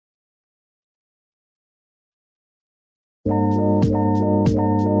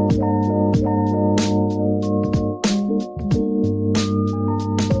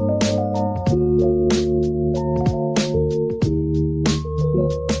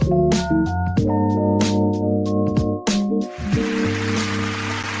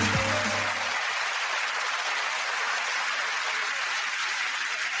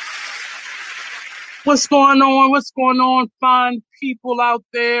What's going on? What's going on, fine people out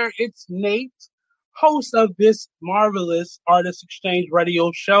there? It's Nate, host of this marvelous Artist Exchange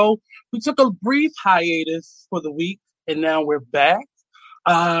radio show. We took a brief hiatus for the week, and now we're back.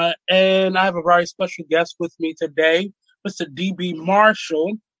 And I have a very special guest with me today, Mr. DB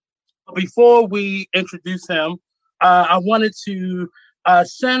Marshall. Before we introduce him, I wanted to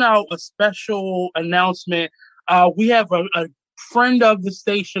send out a special announcement. We have a friend of the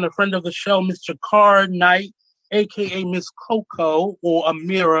station, a friend of the show, Mr. Card Knight, aka Miss Coco or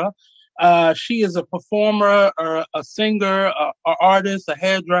Amira. She is a performer, a singer, an artist, a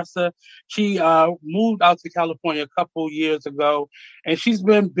hairdresser. She moved out to California a couple years ago, and she's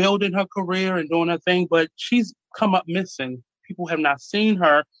been building her career and doing her thing, but she's come up missing. People have not seen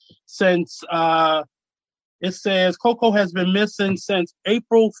her since it says Coco has been missing since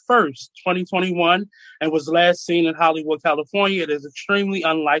April 1st, 2021, and was last seen in Hollywood, California. It is extremely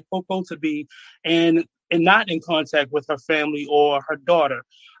unlike Coco to be not in contact with her family or her daughter.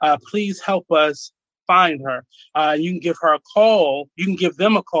 Please help us find her. You can give her a call. You can give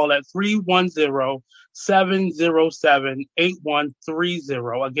them a call at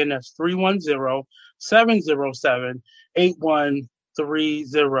 310-707-8130. Again, that's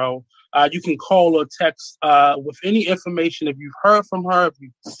 310-707-8130. You can call or text with any information if you've heard from her, if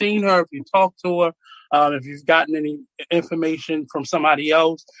you've seen her, if you talked to her, if you've gotten any information from somebody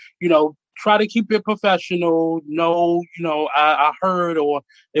else. Try to keep it professional. I heard, or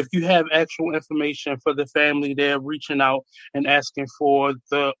if you have actual information for the family, they're reaching out and asking for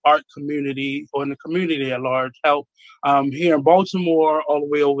the art community or in the community at large help. Here in Baltimore, all the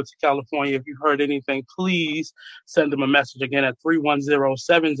way over to California, if you heard anything, please send them a message again at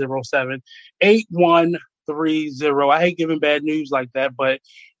 310-707-8130. I hate giving bad news like that, but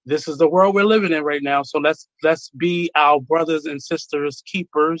this is the world we're living in right now. So let's be our brothers and sisters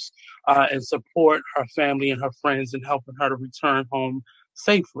keepers and support her family and her friends in helping her to return home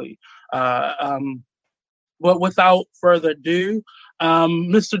safely. But without further ado,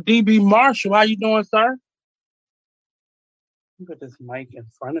 Mr. DB Marshall, how you doing, sir? Look at this mic in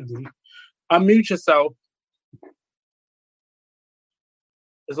front of me. Unmute yourself.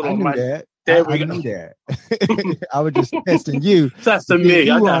 I knew that. There we I go. knew that. I was just testing you. Testing me.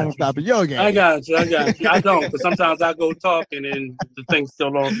 You I were got on you. top of your game. I got you. I don't, because sometimes I go talking and the thing's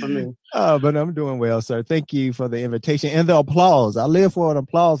still on for me. But I'm doing well, sir. Thank you for the invitation and the applause. I live for an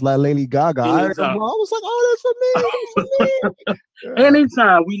applause like Lady Gaga. I was like, oh, that's for me. That's for me. Yeah.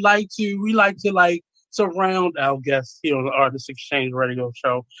 Anytime we like to surround our guests here on the Artist Exchange radio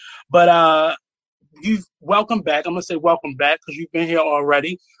show. But you've welcome back. I'm gonna say welcome back because you've been here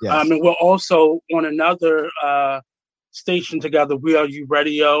already. Yes. And we're also on another station together, We Are You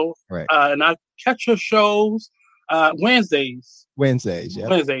Radio. Right. And I catch your shows Wednesdays. Yeah.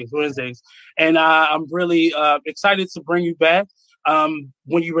 Wednesdays. And I'm really excited to bring you back.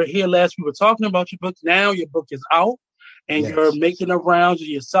 When you were here last, we were talking about your book. Now your book is out. And Yes. You're making the rounds, and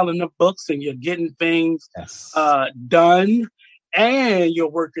you're selling the books, and you're getting things done, and you're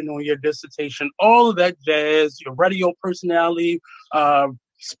working on your dissertation, all of that jazz, your radio personality,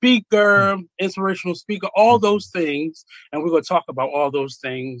 speaker, inspirational speaker, all those things. And we're going to talk about all those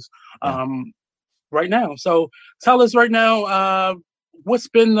things right now. So tell us right now, what's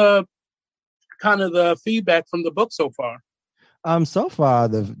been the kind of the feedback from the book so far? So far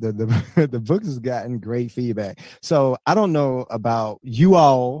the book has gotten great feedback. So I don't know about you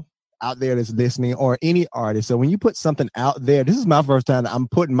all out there that's listening or any artist. So when you put something out there, this is my first time that I'm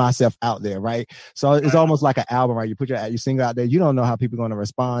putting myself out there, right? So it's almost like an album, right? You sing out there, you don't know how people are going to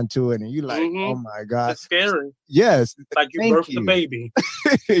respond to it, and you're like, oh my God. It's scary. Yes. Like you birthed the baby.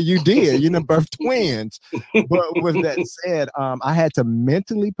 You did. You done birthed twins. But with that said, I had to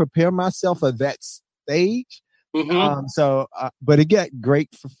mentally prepare myself for that stage. But it got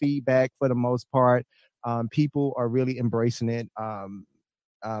great for feedback for the most part. People are really embracing it.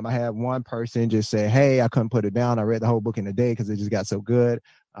 I had one person just say, hey, I couldn't put it down. I read the whole book in a day because it just got so good.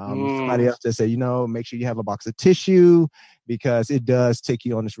 Somebody else just said, make sure you have a box of tissue because it does take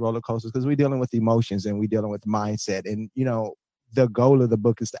you on this roller coaster because we're dealing with emotions and we're dealing with mindset. And, the goal of the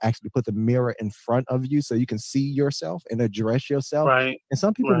book is to actually put the mirror in front of you so you can see yourself and address yourself. Right. And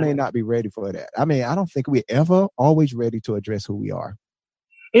some people may not be ready for that. I mean, I don't think we're ever always ready to address who we are.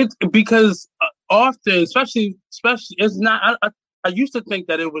 It's because often, especially, it's not. I used to think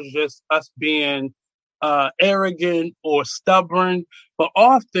that it was just us being arrogant or stubborn, but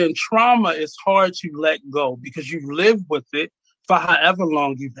often trauma is hard to let go because you've lived with it for however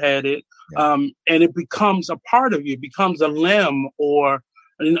long you've had it, and it becomes a part of you, it becomes a limb or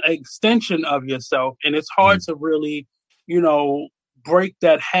an extension of yourself, and it's hard to really, break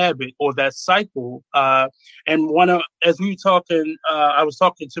that habit or that cycle. And as we were talking, I was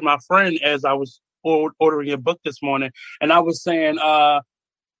talking to my friend as I was ordering a book this morning, and I was saying,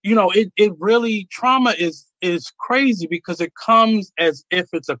 it really, trauma is crazy because it comes as if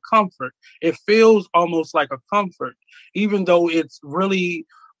it's a comfort. It feels almost like a comfort, even though it's really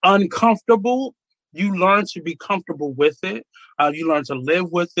uncomfortable. You learn to be comfortable with it. You learn to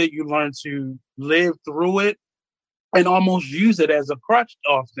live with it. You learn to live through it and almost use it as a crutch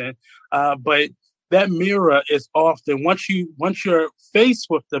often. But that mirror is often, once you're faced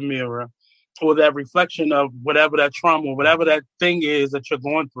with the mirror or that reflection of whatever that trauma, whatever that thing is that you're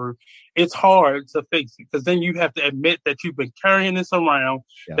going through, it's hard to face it because then you have to admit that you've been carrying this around,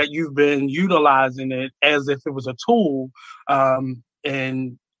 that you've been utilizing it as if it was a tool.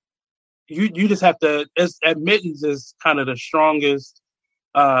 And you just have to, admittance is kind of the strongest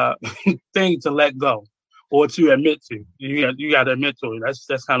thing to let go or to admit to. You got to admit to it.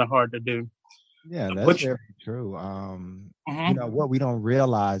 That's kind of hard to do. Yeah, that's very true. What we don't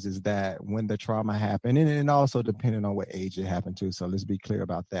realize is that when the trauma happened, and also depending on what age it happened to, so let's be clear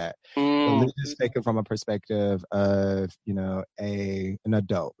about that. So let's just take it from a perspective of, an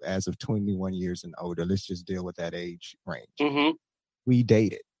adult as of 21 years and older. Let's just deal with that age range. We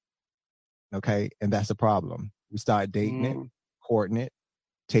dated, okay? And that's a problem. We start dating it, courting it,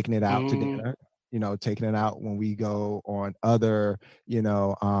 taking it out to dinner, taking it out when we go on other,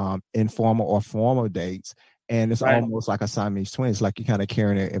 informal or formal dates. And it's almost like a Siamese twin. It's like you're kind of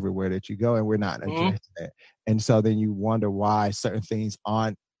carrying it everywhere that you go, and we're not addressing it. And so then you wonder why certain things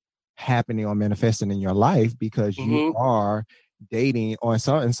aren't happening or manifesting in your life because you are dating, or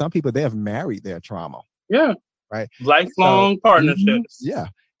some people, they have married their trauma. Yeah. Right. Lifelong partnerships. Yeah.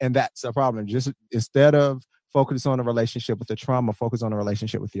 And that's a problem. Just instead of focus on a relationship with the trauma, focus on a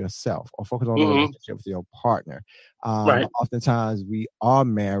relationship with yourself, or focus on a relationship with your partner. Oftentimes we are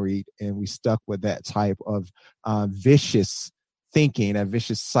married and we stuck with that type of vicious thinking, a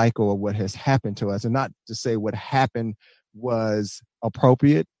vicious cycle of what has happened to us. And not to say what happened was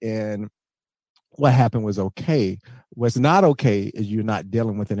appropriate and what happened was okay. What's not okay is you're not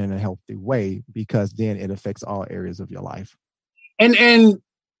dealing with it in a healthy way, because then it affects all areas of your life. And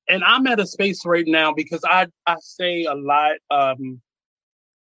I'm at a space right now because I say a lot,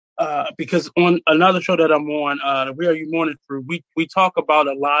 because on another show that I'm on, We Are You Morning Through, we talk about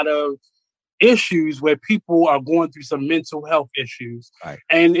a lot of issues where people are going through some mental health issues. Right.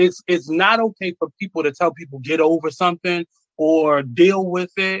 And it's not okay for people to tell people get over something or deal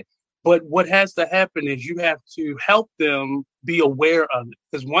with it. But what has to happen is you have to help them be aware of it.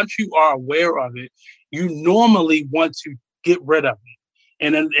 Because once you are aware of it, you normally want to get rid of it.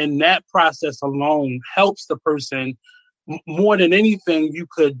 And that process alone helps the person more than anything you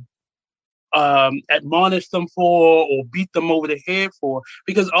could admonish them for or beat them over the head for.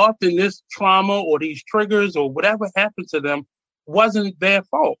 Because often this trauma or these triggers or whatever happened to them wasn't their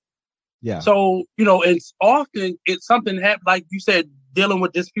fault. Yeah. So, it's often something happened, like you said, dealing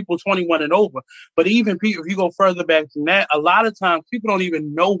with just people 21 and over. But even people, if you go further back than that, a lot of times people don't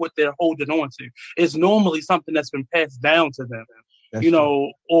even know what they're holding on to. It's normally something that's been passed down to them. That's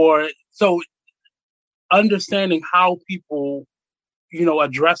true. Or so understanding how people,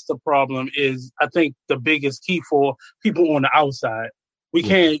 address the problem is, I think, the biggest key for people on the outside. We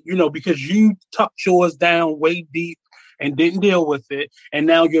can't, because you tucked yours down way deep and didn't deal with it, and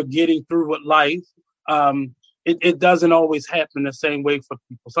now you're getting through with life. It doesn't always happen the same way for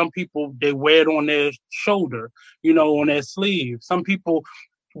people. Some people, they wear it on their shoulder, on their sleeve. Some people,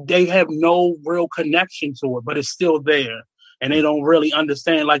 they have no real connection to it, but it's still there. And they don't really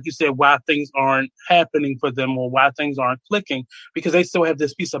understand, like you said, why things aren't happening for them or why things aren't clicking, because they still have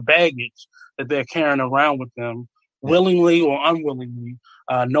this piece of baggage that they're carrying around with them, willingly or unwillingly,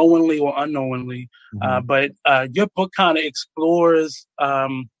 knowingly or unknowingly. But your book kind of explores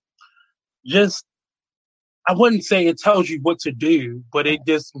just, I wouldn't say it tells you what to do, but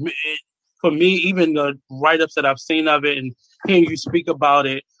for me, even the write-ups that I've seen of it and hearing you speak about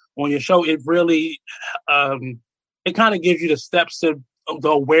it on your show, it really, it kind of gives you the steps to the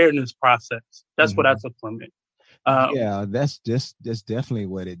awareness process. That's what I took from it. Yeah, that's definitely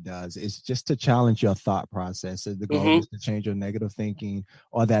what it does. It's just to challenge your thought process. The goal is to change your negative thinking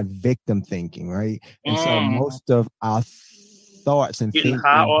or that victim thinking, right? And so most of our thoughts and getting thinking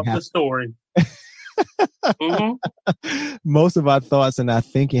high off the story. Most of our thoughts and our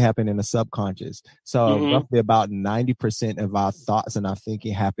thinking happen in the subconscious. So roughly about 90% of our thoughts and our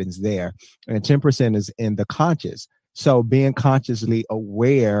thinking happens there. And 10% is in the conscious. So being consciously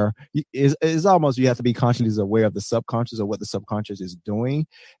aware is almost, you have to be consciously aware of the subconscious or what the subconscious is doing.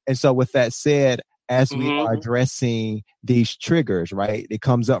 And so with that said, as we are addressing these triggers, right, it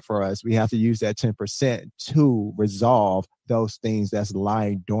comes up for us, we have to use that 10% to resolve those things that's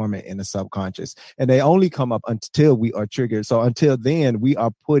lying dormant in the subconscious. And they only come up until we are triggered. So until then, we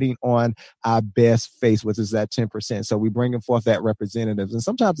are putting on our best face, which is that 10%. So we're bringing forth that representative. And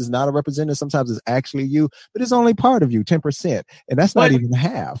sometimes it's not a representative. Sometimes it's actually you, but it's only part of you, 10%. And that's not even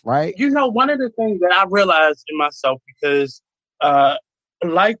half, right? You know, one of the things that I realized in myself, because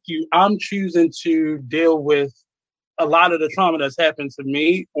like you, I'm choosing to deal with a lot of the trauma that's happened to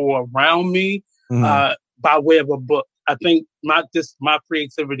me or around me by way of a book. I think my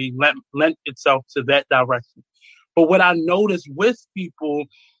creativity lent itself to that direction. But what I noticed with people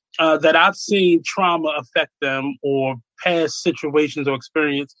that I've seen trauma affect them or past situations or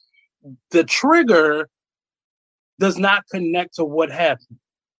experience, the trigger does not connect to what happened.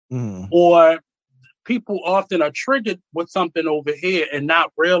 Or people often are triggered with something over here and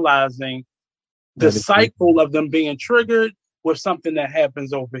not realizing the cycle of them being triggered with something that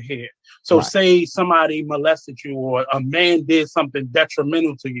happens over here. So say somebody molested you or a man did something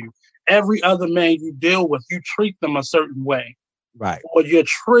detrimental to you. Every other man you deal with, you treat them a certain way. Right. Or you're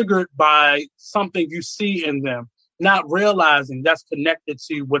triggered by something you see in them, not realizing that's connected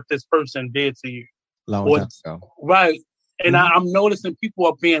to what this person did to you. Long time ago. Right. And I'm noticing people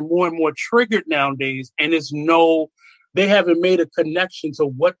are being more and more triggered nowadays, and they haven't made a connection to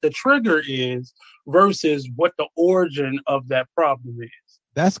what the trigger is versus what the origin of that problem is.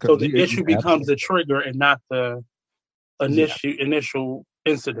 That's good. So the issue becomes the trigger and not the initial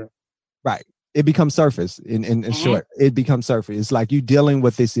incident. Right. It becomes surface in short. It becomes surface. It's like you dealing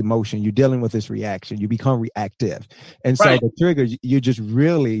with this emotion, you're dealing with this reaction, you become reactive. And so the trigger, you're just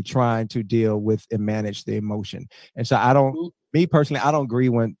really trying to deal with and manage the emotion. And so me personally, I don't agree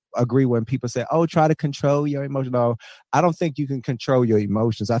when people say, oh, try to control your emotion. No, I don't think you can control your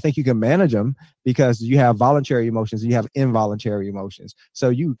emotions. I think you can manage them because you have voluntary emotions and you have involuntary emotions.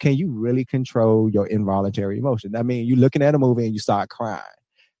 So can you really control your involuntary emotion? I mean, you're looking at a movie and you start crying.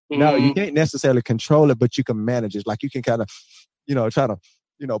 No, you can't necessarily control it, but you can manage it. Like you can kind of, try to,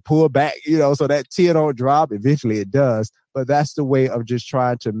 pull back, so that tear don't drop. Eventually it does. But that's the way of just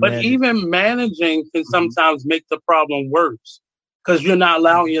trying to manage. But even managing can sometimes make the problem worse because you're not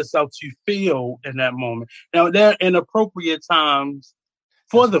allowing yourself to feel in that moment. Now, there are inappropriate times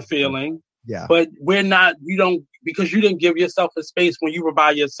for the feeling. Yeah. But because you didn't give yourself a space when you were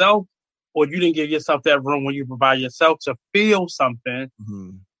by yourself, or you didn't give yourself that room when you were by yourself to feel something.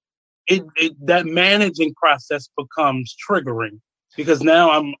 That managing process becomes triggering because now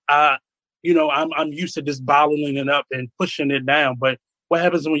I'm used to just bottling it up and pushing it down. But what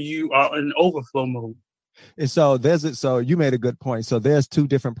happens when you are in overflow mode? And so so you made a good point. So there's two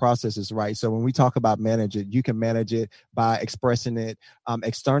different processes, right? So when we talk about manage it, you can manage it by expressing it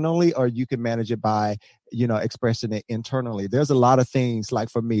externally, or you can manage it by, expressing it internally. There's a lot of things, like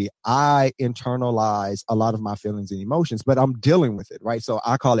for me, I internalize a lot of my feelings and emotions, but I'm dealing with it, right? So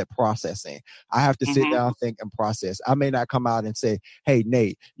I call it processing. I have to sit down, think, and process. I may not come out and say, hey,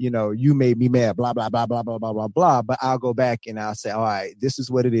 Nate, you made me mad, blah, blah, blah, blah, blah, blah, blah, blah. But I'll go back and I'll say, all right, this is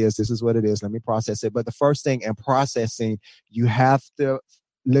what it is. This is what it is. Let me process it. But the first thing in processing, you have to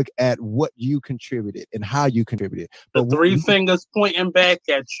look at what you contributed and how you contributed. The three fingers pointing back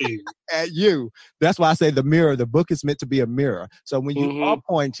at you. At you. That's why I say the mirror. The book is meant to be a mirror. So when you are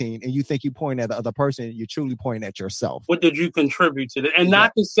pointing and you think you point at the other person, you're truly pointing at yourself. What did you contribute to that? And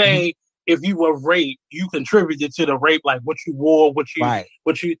not to say if you were raped, you contributed to the rape, like what you wore,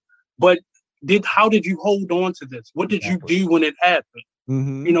 but how did you hold on to this? What did you do when it happened?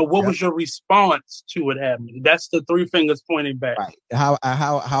 What was your response to it happening? That's the three fingers pointing back. Right. How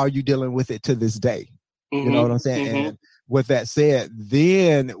are you dealing with it to this day? You know what I'm saying? And with that said,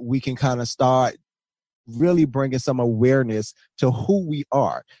 then we can kind of start really bringing some awareness to who we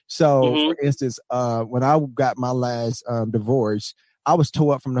are. So, for instance, when I got my last divorce, I was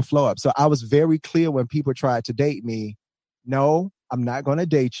tore up from the floor up. So I was very clear when people tried to date me. No, I'm not going to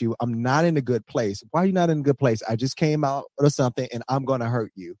date you. I'm not in a good place. Why are you not in a good place? I just came out of something and I'm going to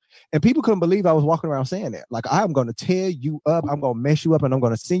hurt you. And people couldn't believe I was walking around saying that. Like, I'm going to tear you up. I'm going to mess you up and I'm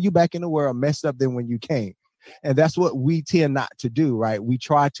going to send you back in the world messed up than when you came. And that's what we tend not to do, right? We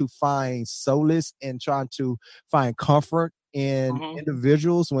try to find solace and try to find comfort in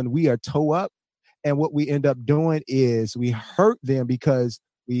individuals when we are toe up. And what we end up doing is we hurt them because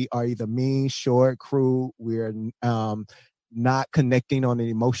We are either mean, short, crude. We're not connecting on an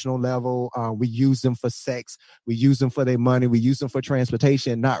emotional level. We use them for sex. We use them for their money. We use them for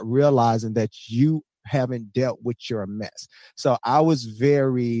transportation, not realizing that you haven't dealt with your mess. So I was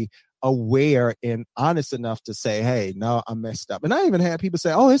very aware and honest enough to say, hey, no, I messed up. And I even had people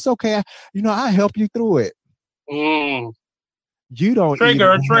say, oh, it's okay. I help you through it. You don't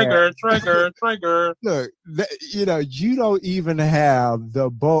trigger. Look, you don't even have the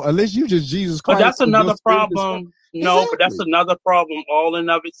boat unless you just Jesus Christ. But that's another problem. No, but that's another problem all in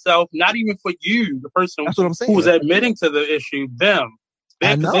of itself. Not even for you, the person that's what I'm saying. Who's admitting to the issue, them.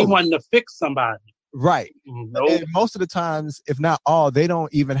 Because they wanting to fix somebody. Right. Nope. And most of the times, if not all, they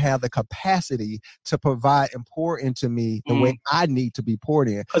don't even have the capacity to provide and pour into me the way I need to be poured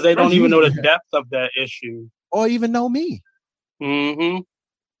in. Because they don't even know the depth of that issue. Or even know me. Mm-hmm.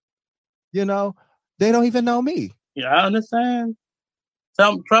 They don't even know me. Yeah, I understand.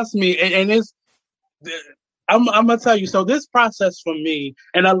 Trust me, and it's. I'm gonna tell you. So this process for me,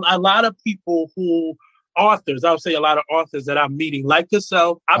 and a lot of people authors, I would say a lot of authors that I'm meeting, like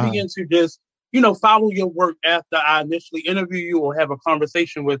yourself, I begin to just, follow your work after I initially interview you or have a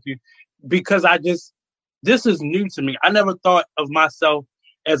conversation with you, because this is new to me. I never thought of myself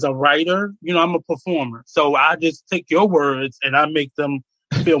as a writer. I'm a performer, so I just take your words and I make them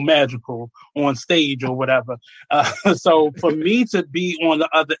feel magical on stage or whatever. So for me to be on the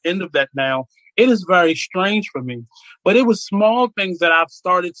other end of that now, it is very strange for me. But it was small things that I've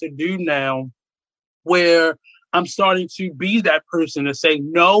started to do now where I'm starting to be that person to say,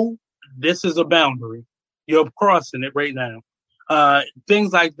 no, this is a boundary. You're crossing it right now.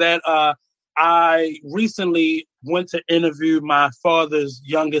 Things like that. I recently went to interview my father's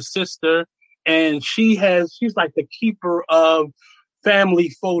youngest sister, and she's like the keeper of family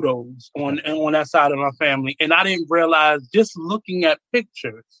photos on that side of my family. And I didn't realize, just looking at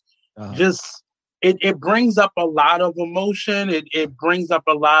pictures, it brings up a lot of emotion. It brings up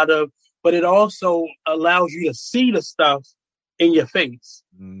a lot of, but it also allows you to see the stuff in your face,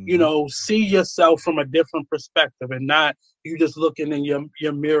 see yourself from a different perspective and not you just looking in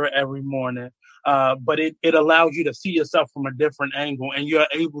your mirror every morning. But it allows you to see yourself from a different angle, and you're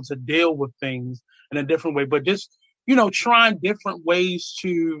able to deal with things in a different way. But just, trying different ways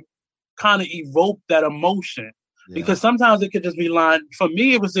to kind of evoke that emotion, because sometimes it could just be lying. For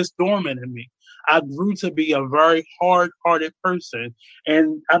me, it was just dormant in me. I grew to be a very hard-hearted person,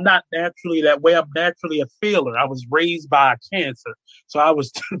 and I'm not naturally that way. I'm naturally a feeler. I was raised by cancer, so I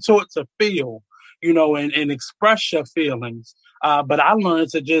was taught to feel, and express your feelings. But I learned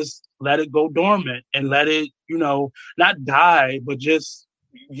to just let it go dormant and let it, not die, but just,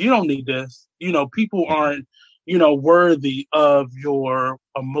 you don't need this. People aren't, worthy of your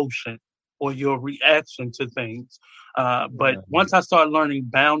emotion or your reaction to things. But once I started learning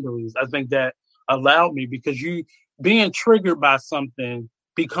boundaries, I think that allowed me, because you being triggered by something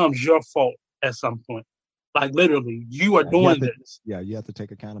becomes your fault at some point. Like literally, you are doing this. Yeah, you have to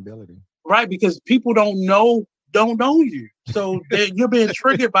take accountability. Right, because people don't know you. So you're being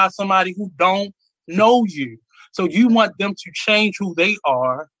triggered by somebody who don't know you. So you want them to change who they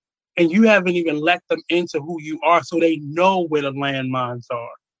are, and you haven't even let them into who you are, so they know where the landmines are.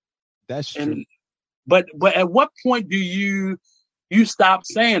 That's true. But at what point do you stop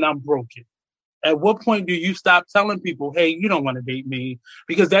saying I'm broken? At what point do you stop telling people, hey, you don't want to date me?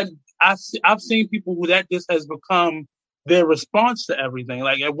 Because I've seen people who that just has become their response to everything.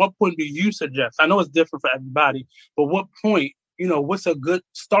 Like, at what point do you suggest? I know it's different for everybody, but what point, what's a good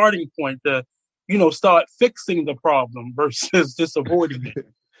starting point to, start fixing the problem versus just avoiding it?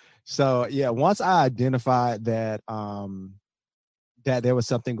 So, once I identified that that there was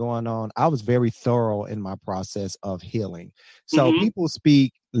something going on, I was very thorough in my process of healing. So people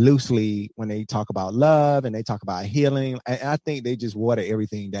speak loosely when they talk about love and they talk about healing. And I think they just water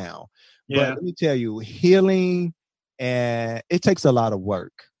everything down. Yeah. But let me tell you, healing, and it takes a lot of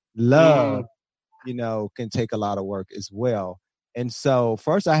work. Love, can take a lot of work as well. And so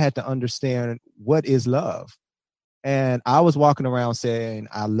first I had to understand, what is love? And I was walking around saying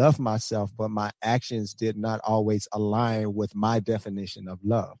I love myself, but my actions did not always align with my definition of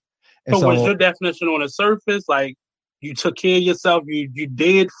love. And so was your definition on the surface? Like, you took care of yourself, you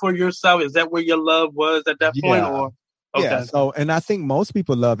did for yourself? Is that where your love was at that point? Or okay. Yeah. So, and I think most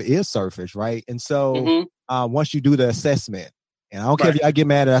people love is surface, right? And so once you do the assessment, and I don't care if y'all get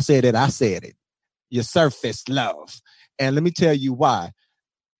mad that I said it, I said it. Your surface love. And let me tell you why.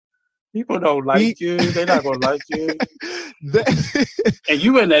 People don't like you. They're not going to like you. And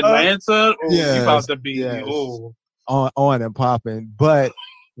you in Atlanta? You about to be on and popping. But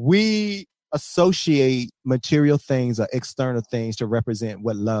we associate material things or external things to represent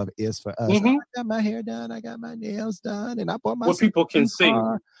what love is for us. Mm-hmm. I got my hair done, I got my nails done, and I bought my what people can see.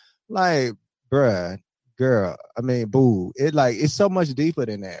 Like, bruh, girl, I mean, boo. It's so much deeper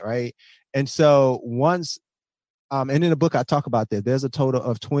than that, right? And so once and in the book I talk about that. There's a total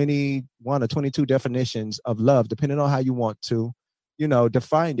of 21 or 22 definitions of love, depending on how you want to,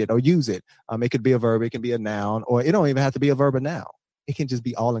 define it or use it. It could be a verb, it can be a noun, or it don't even have to be a verb or noun. It can just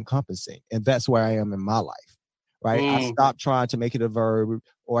be all encompassing. And that's where I am in my life, right? I stopped trying to make it a verb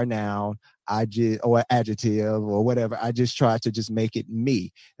or a noun, or an adjective or whatever. I just try to just make it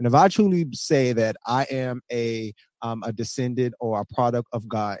me. And if I truly say that I am a descendant or a product of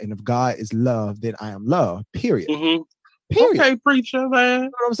God, and if God is love, then I am love, period. Mm-hmm. Period. Okay, preacher, man. You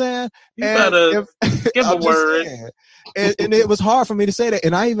know what I'm saying? You better give a word. And it was hard for me to say that.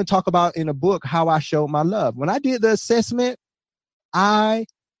 And I even talk about in a book how I showed my love. When I did the assessment, I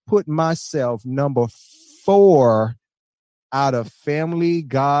put myself number 4 out of family,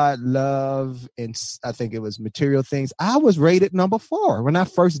 God, love, and I think it was material things. I was rated number 4 when I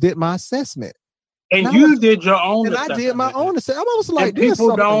first did my assessment. And you did your own assessment. I did my own assessment. I was like, and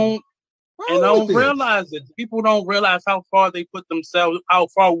people don't realize it. People don't realize how far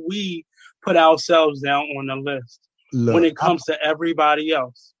we put ourselves down on the list when it comes to everybody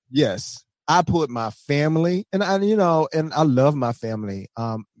else. Yes. I put my family, and I love my family.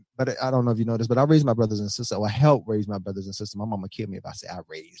 But I don't know if you know this, but I raised my brothers and sisters, or I helped raise my brothers and sisters. My mom would kill me if I say I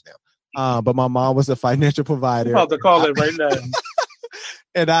raised them. But my mom was a financial provider. I'm about to call it right now.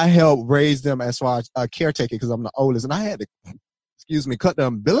 And I helped raise them as far as a caretaker, because I'm the oldest, and I had to, cut the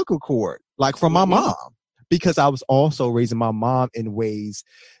umbilical cord, like from my mom, because I was also raising my mom in ways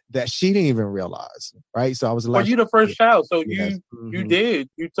that she didn't even realize, right? So I was like, you the first child, so you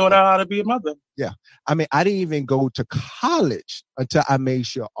taught her how to be a mother. Yeah. I mean, I didn't even go to college until I made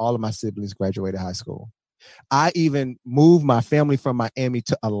sure all of my siblings graduated high school. I even moved my family from Miami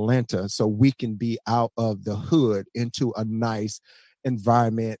to Atlanta so we can be out of the hood into a nice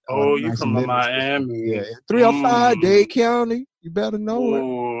environment. Oh, you from Miami. Yeah. 305 Dade County. You better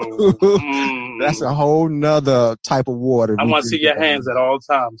know it. That's a whole nother type of water. I want to see your hands at all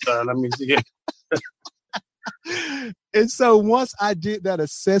times, sir. Let me see it. And so once I did that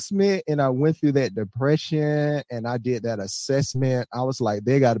assessment and I went through that depression and I did that assessment, I was like,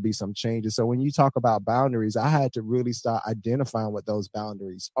 there got to be some changes. So when you talk about boundaries, I had to really start identifying what those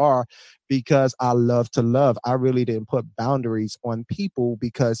boundaries are, because I love to love. I really didn't put boundaries on people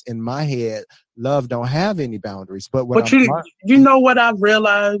because in my head, love don't have any boundaries. But you know what I've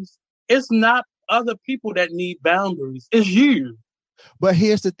realized? It's not other people that need boundaries. It's you. But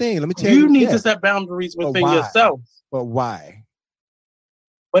here's the thing. Let me tell you. You need to set boundaries within yourself. But why?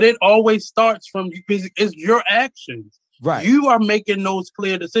 But it always starts from you, because it's your actions. Right. You are making those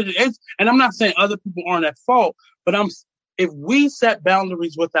clear decisions. And I'm not saying other people aren't at fault, but if we set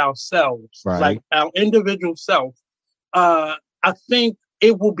boundaries with ourselves, like our individual self, I think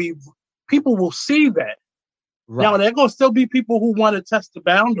people will see that. Right. Now, there are going to still be people who want to test the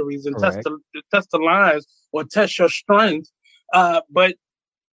boundaries and test the lines or test your strength. But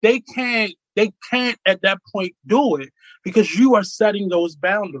they can't at that point do it because you are setting those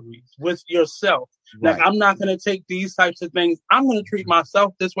boundaries with yourself. Right. Like, I'm not going to take these types of things. I'm going to treat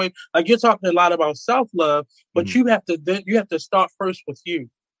myself this way. Like, you're talking a lot about self-love, but you have to start first with you.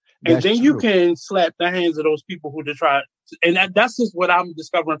 And that's then true. You can slap the hands of those people who try. And that's just what I'm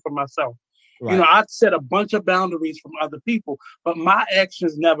discovering for myself. Right. I set a bunch of boundaries from other people, but my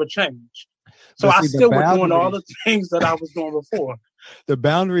actions never changed. So I still was doing all the things that I was doing before. The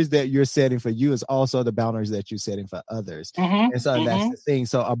boundaries that you're setting for you is also the boundaries that you're setting for others. Mm-hmm. And so that's the thing.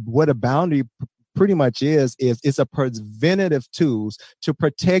 So what a boundary pretty much is it's a preventative tools to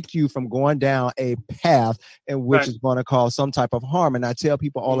protect you from going down a path in which is going to cause some type of harm. And I tell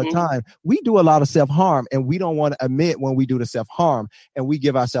people all the time, we do a lot of self-harm and we don't want to admit when we do the self-harm, and we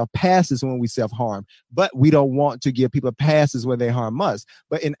give ourselves passes when we self-harm, but we don't want to give people passes when they harm us.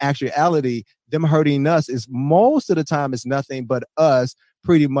 But in actuality, them hurting us is most of the time is nothing but us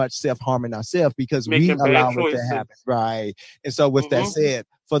pretty much self-harming ourselves because we allow it to happen. Right. And so with that said,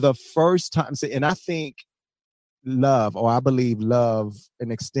 for the first time, and I think I believe love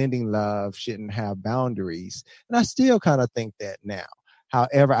and extending love shouldn't have boundaries. And I still kind of think that now.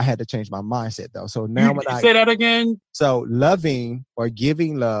 However, I had to change my mindset though. So now say that again. So loving or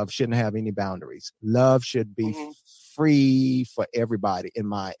giving love shouldn't have any boundaries. Love should be free for everybody in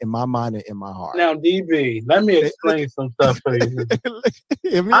my mind and in my heart. Now, DB, let me explain some stuff for you.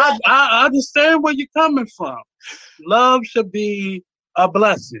 I understand where you're coming from. Love should be a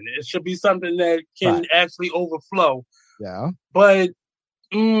blessing. It should be something that can actually overflow. Yeah. But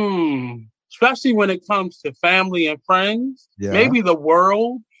especially when it comes to family and friends, maybe the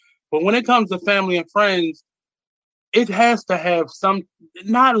world, but when it comes to family and friends, it has to have some,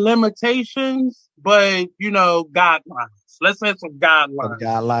 not limitations, but, guidelines. Let's have some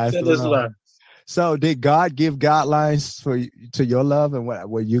guidelines to this love. So did God give guidelines to your love and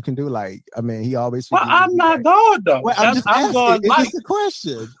what you can do? Like, I mean, he always. Well, I'm not God though. Well, I'm just asking. God, it's just a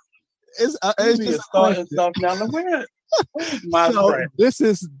question. It's just starting stuff now. So this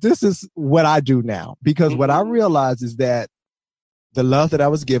is what I do now, because what I realized is that the love that I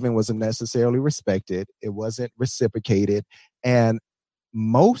was given wasn't necessarily respected. It wasn't reciprocated. And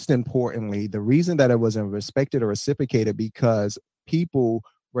most importantly, the reason that it wasn't respected or reciprocated because people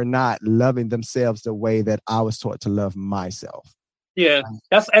were not loving themselves the way that I was taught to love myself. Yeah,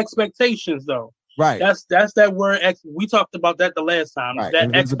 that's expectations though. Right. That's that word. We talked about that the last time. Right.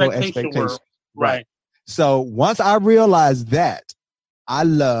 That expectation word. Right. So once I realized that, I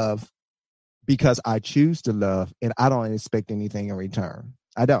love because I choose to love and I don't expect anything in return.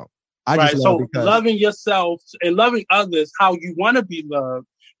 I don't. I just love because loving yourself and loving others how you want to be loved,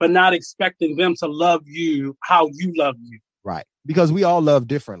 but not expecting them to love you how you love you. Right. Because we all love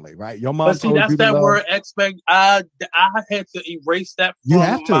differently, right? Your mom. But see, that's that word expect. I had to erase that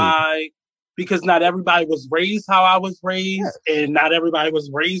from because not everybody was raised how I was raised, and not everybody was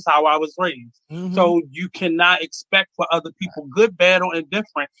raised how I was raised. Mm-hmm. So you cannot expect for other people, good, bad, or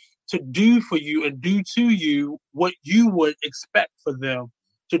indifferent, to do for you and do to you what you would expect for them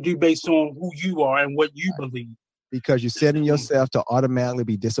to do based on who you are and what you believe. Because you're setting yourself to automatically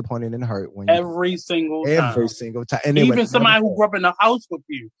be disappointed and hurt when every single time. And even somebody who grew up in a house with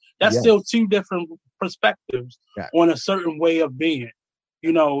you, that's still two different perspectives on a certain way of being.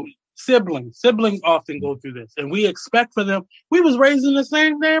 Siblings often go through this, and we expect for them. We was raised in the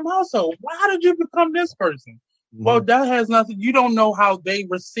same damn household. Why did you become this person? Mm-hmm. Well, that has nothing. You don't know how they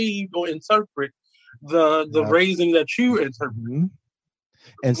received or interpret the raising that you interpret. Mm-hmm.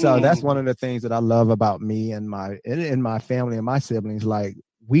 And so that's one of the things that I love about me and my family and my siblings. Like,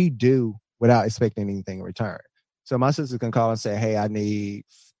 we do without expecting anything in return. So my sister can call and say, "Hey, I need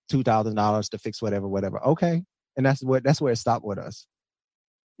 $2,000 to fix whatever." Okay, and that's where it stopped with us.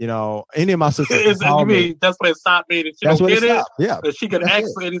 Any of my sisters. That's where it stopped me. That she don't get it. Yeah, that she can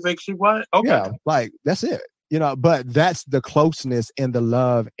ask for anything she wants. Okay, yeah, like that's it. But that's the closeness and the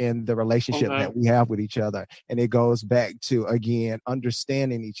love and the relationship that we have with each other. And it goes back to, again,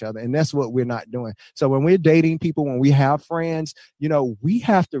 understanding each other. And that's what we're not doing. So when we're dating people, when we have friends, we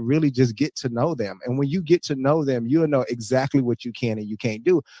have to really just get to know them. And when you get to know them, you'll know exactly what you can and you can't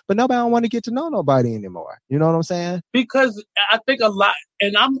do. But nobody don't want to get to know nobody anymore. You know what I'm saying? Because I think a lot,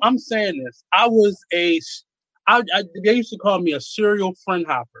 and I'm saying this, they used to call me a serial friend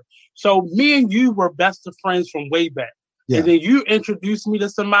hopper. So me and you were best of friends from way back. Yeah. And then you introduced me to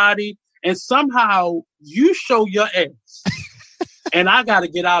somebody and somehow you show your ass. And I got to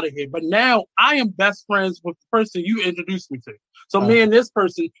get out of here. But now I am best friends with the person you introduced me to. So me and this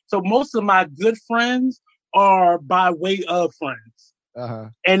person, so most of my good friends are by way of friends.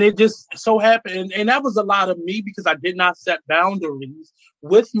 And it just so happened. And that was a lot of me because I did not set boundaries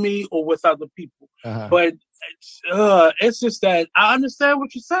with me or with other people. But it's just that I understand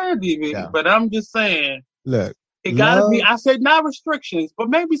what you're saying, DB, but I'm just saying, look, it gotta be. I said not restrictions,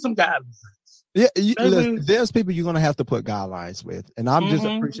 but maybe some guidelines. Yeah, look, there's people you're gonna have to put guidelines with, and I'm just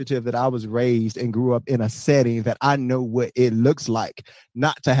appreciative that I was raised and grew up in a setting that I know what it looks like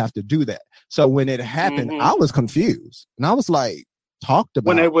not to have to do that. So when it happened, I was confused, and I was like, talked about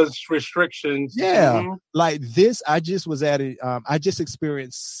when it was restrictions. Like this, I just was at it. I just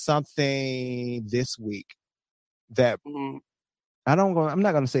experienced something this week that I'm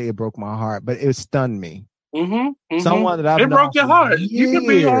not gonna say it broke my heart, but it stunned me. Someone that I've known broke your heart. You can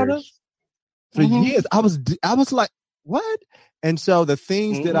be honest. For years, I was like, what? And so the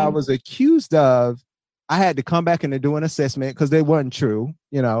things that I was accused of, I had to come back and do an assessment because they weren't true,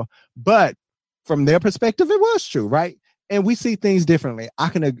 But from their perspective, it was true, right? And we see things differently. I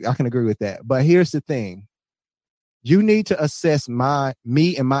can agree with that. But here's the thing: you need to assess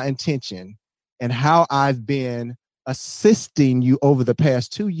me and my intention and how I've been assisting you over the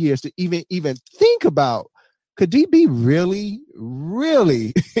past 2 years to even think about. Could DB really?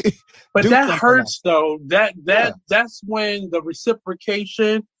 But that hurts though. That's when the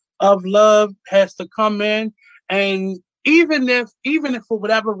reciprocation of love has to come in. And even if for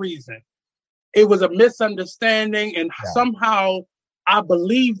whatever reason it was a misunderstanding and somehow I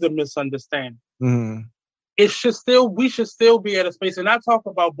believe the misunderstanding, we should still be at a space. And I talk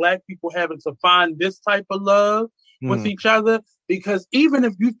about Black people having to find this type of love with each other, because even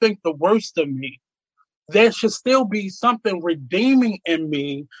if you think the worst of me, there should still be something redeeming in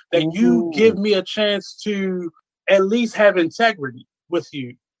me that you give me a chance to at least have integrity with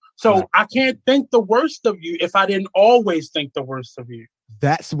you. So I can't think the worst of you if I didn't always think the worst of you.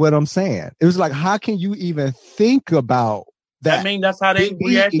 That's what I'm saying. It was like, how can you even think about that? I mean, that's how they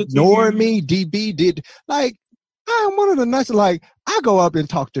reacted ignore me. DB did, like, I'm one of the nicest. Like, I go up and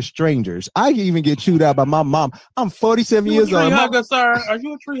talk to strangers. I even get chewed out by my mom. I'm 47 years old. Tree hugger, sir? Are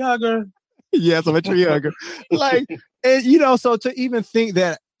you a tree hugger? Yes, I'm a tree hugger. Like, and you know, so to even think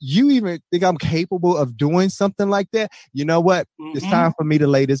that you even think I'm capable of doing something like that, you know what? It's time for me to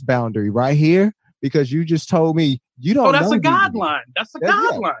lay this boundary right here, because you just told me you don't know. That's a guideline. That's a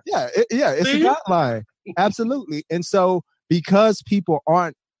guideline. Yeah, it's a guideline. Absolutely. And so because people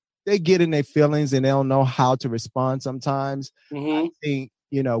they get in their feelings and they don't know how to respond sometimes, I think,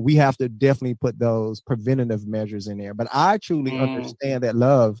 you know, we have to definitely put those preventative measures in there. But I truly understand that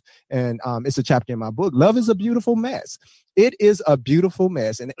love, and it's a chapter in my book, love is a beautiful mess. It is a beautiful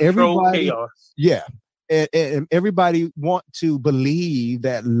mess. And everybody, chaos. Yeah. And everybody want to believe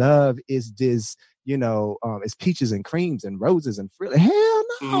that love is this, you know, it's peaches and creams and roses and fruit. Hell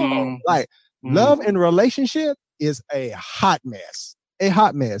no. Like, love in relationship is a hot mess.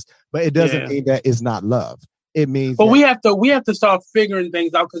 But it doesn't mean that it's not love. It means, but we have to start figuring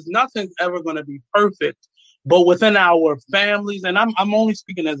things out, because nothing's ever going to be perfect. But within our families, and I'm only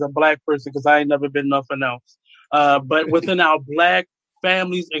speaking as a Black person because I ain't never been nothing else. But within our Black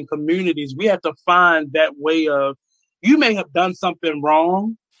families and communities, we have to find that way of, you may have done something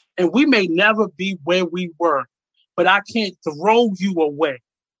wrong, and we may never be where we were, but I can't throw you away.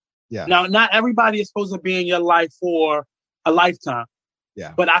 Yeah. Now, not everybody is supposed to be in your life for a lifetime.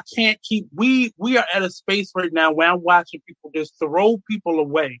 Yeah. But I can't keep, we are at a space right now where I'm watching people just throw people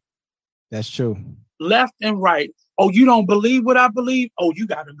away. That's true. Left and right. Oh, you don't believe what I believe? Oh, you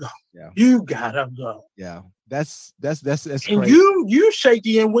gotta go. Yeah. You gotta go. Yeah. That's and crazy. You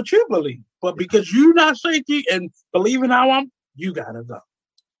shaky in what you believe. But because you not shaky and believing how you gotta go.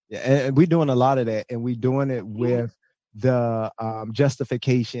 Yeah, and we're doing a lot of that, and we're doing it with the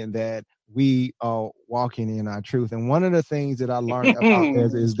justification that we are walking in our truth. And one of the things that I learned about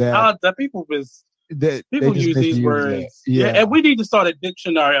this is that people use these words. Yeah, and we need to start a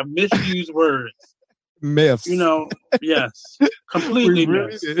dictionary of misused words. Myths. You know, yes, completely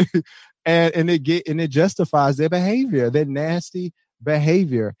myths. And it justifies their behavior, their nasty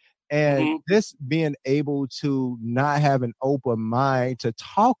behavior. And this being able to not have an open mind to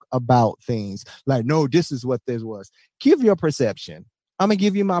talk about things like, no, this is what this was. Give your perception. I'm going to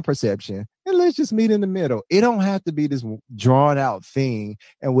give you my perception, and let's just meet in the middle. It don't have to be this drawn out thing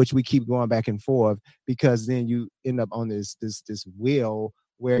in which we keep going back and forth, because then you end up on this wheel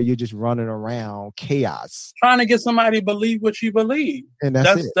where you're just running around chaos, trying to get somebody to believe what you believe. And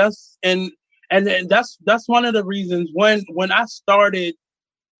that's one of the reasons when I started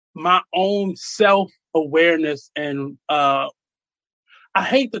my own self-awareness, and I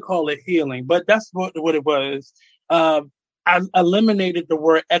hate to call it healing, but that's what it was. I eliminated the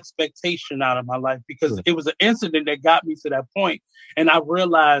word expectation out of my life, because it was an incident that got me to that point. And I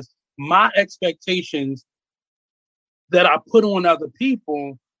realized my expectations that I put on other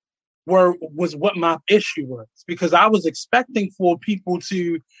people was what my issue was, because I was expecting for people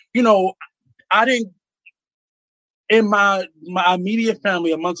to, you know, I didn't, in my immediate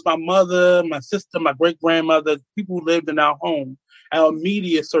family, amongst my mother, my sister, my great-grandmother, people who lived in our home, our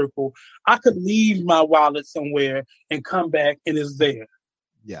immediate circle, I could leave my wallet somewhere and come back and it's there.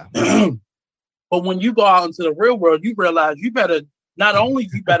 Yeah. But when you go out into the real world, you realize you better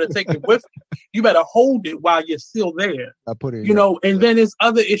take it with you, you better hold it while you're still there. I put it, you know, and then there's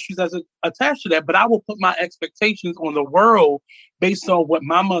other issues attached to that. But I will put my expectations on the world based on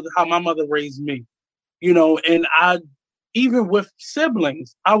how my mother raised me. You know, and even with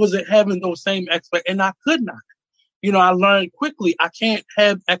siblings, I was having those same and I could not. You know, I learned quickly I can't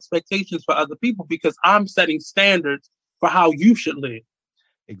have expectations for other people, because I'm setting standards for how you should live.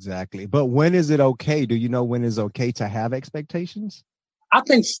 Exactly. But when is it okay? Do you know when it's okay to have expectations? I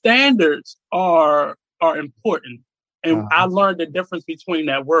think standards are important. And I learned the difference between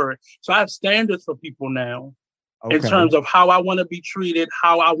that word. So I have standards for people now in terms of how I want to be treated,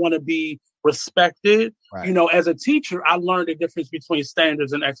 how I want to be respected. Right. You know, as a teacher, I learned the difference between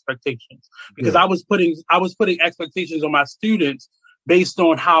standards and expectations, because I was putting expectations on my students based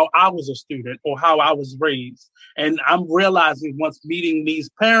on how I was a student or how I was raised. And I'm realizing, once meeting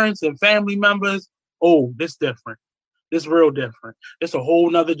these parents and family members, oh, this different. This real different. It's a whole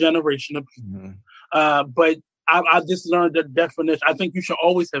nother generation of people. But I just learned the definition. I think you should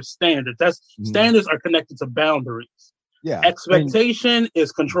always have standards. Standards are connected to boundaries. Yeah. Expectation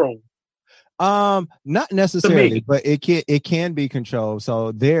is control. Not necessarily, but it can be controlled.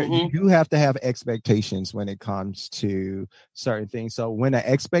 So there you do have to have expectations when it comes to certain things. So when an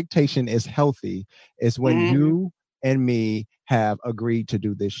expectation is healthy, is when you and me have agreed to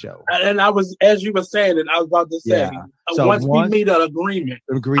do this show. And I was, as you were saying it, I was about to say, so once we made an agreement,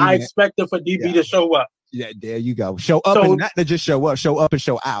 I expected for DB to show up. Yeah, there you go. Show up and not to just show up and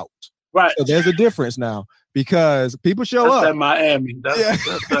show out. Right. So there's a difference now because people show up. That's at Miami.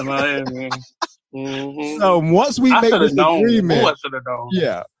 That's at Miami. So once we make this agreement, I should have known.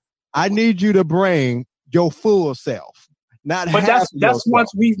 Yeah, I need you to bring your full self, not half. But that's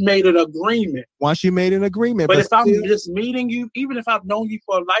once we've made an agreement. Once you made an agreement. But if I'm just meeting you, even if I've known you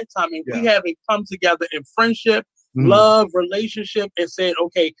for a lifetime and we haven't come together in friendship, love, relationship, and said,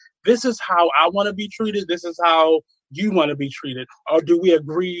 okay, this is how I want to be treated. This is how you want to be treated. Or do we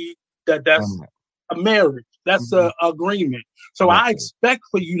agree that that's a marriage? That's an agreement. So I expect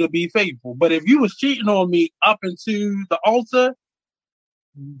for you to be faithful. But if you was cheating on me up into the altar,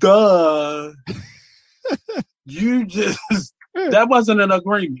 you just, that wasn't an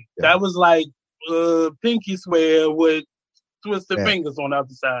agreement. That was like pinky swear with twisted fingers on the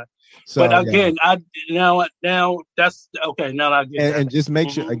other side. So, but again, now that's okay. Now I get and just make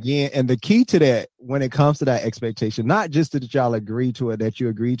sure again. And the key to that, when it comes to that expectation, not just that y'all agree to it, that you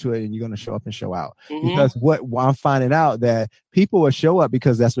agree to it, and you're going to show up and show out. Because what I'm finding out that people will show up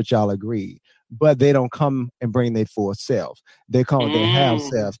because that's what y'all agree, but they don't come and bring their full self. They come, they have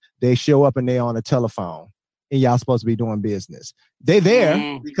self. They show up and they're on a telephone. And y'all supposed to be doing business. They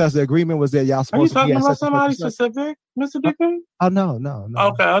there because the agreement was that y'all supposed to be. Are you talking about somebody specific, Mr. Dickens? Oh no.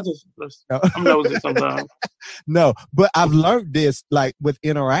 Okay, I'm nosy sometimes. No, but I've learned this like with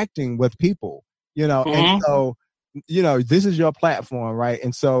interacting with people, and so this is your platform, right?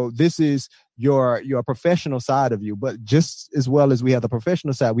 And so this is your professional side of you, but just as well as we have the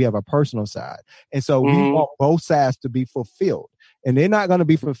professional side, we have a personal side, and so we want both sides to be fulfilled. And they're not going to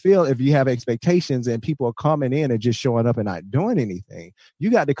be fulfilled if you have expectations and people are coming in and just showing up and not doing anything. You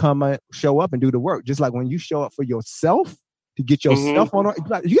got to come show up and do the work. Just like when you show up for yourself to get yourself on, you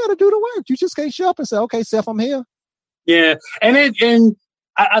got to do the work. You just can't show up and say, "Okay, self, I'm here." Yeah, and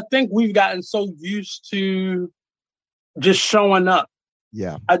I think we've gotten so used to just showing up.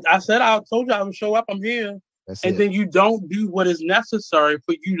 Yeah, I told you I would show up. I'm here, then you don't do what is necessary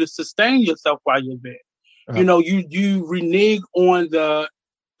for you to sustain yourself while you're there. You renege on the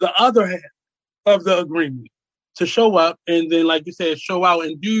other half of the agreement to show up and then, like you said, show out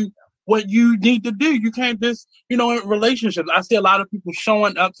and do what you need to do. You can't just, in relationships. I see a lot of people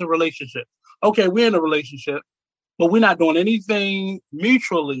showing up to relationships. Okay, we're in a relationship, but we're not doing anything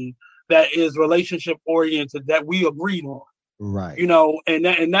mutually that is relationship oriented that we agreed on. Right.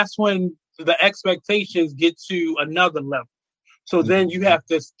 And that's when the expectations get to another level. So then you have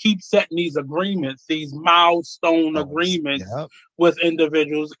to keep setting these agreements, these milestone agreements with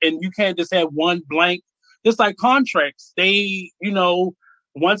individuals. And you can't just have one blank, just like contracts. They,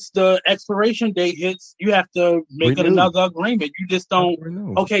 once the expiration date hits, you have to make another agreement. You just don't,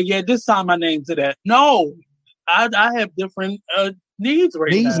 this time my name to that. No, I have different needs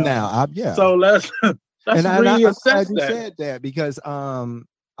now. So let's reassess that. You said that because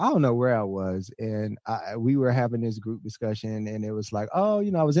I don't know where I was, and we were having this group discussion, and it was like, I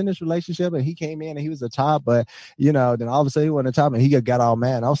was in this relationship, and he came in, and he was the top, but then all of a sudden he wasn't the top, and he got all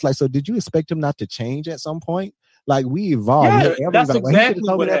mad. And I was like, so did you expect him not to change at some point? Like, we evolved. Yeah, that's exactly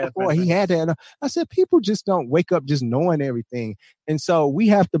what happened. Before. He had that. I said, people just don't wake up just knowing everything, and so we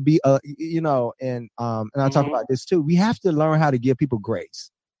have to be, and I talk about this too. We have to learn how to give people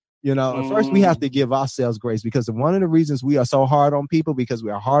grace. First we have to give ourselves grace, because one of the reasons we are so hard on people, because we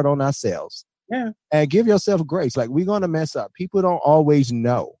are hard on ourselves. Yeah. And give yourself grace. Like, we're going to mess up. People don't always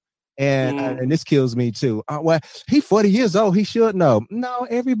know. And this kills me too. He's 40 years old. He should know. No,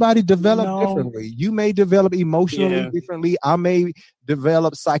 everybody develop differently. You may develop emotionally differently. I may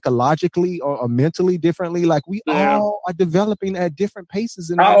develop psychologically or mentally differently. Like, we all are developing at different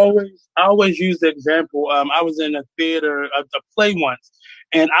paces. I always use the example. I was in a theater, a play once,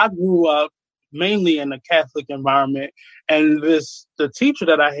 and I grew up mainly in a Catholic environment. And the teacher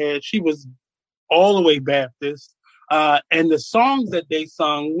that I had, she was all the way Baptist. And the songs that they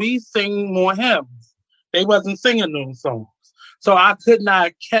sung, we sing more hymns. They wasn't singing those songs. So I could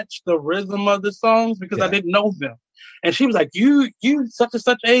not catch the rhythm of the songs because I didn't know them. And she was like, you such and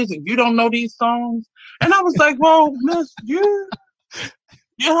such age and you don't know these songs? And I was like, well, miss,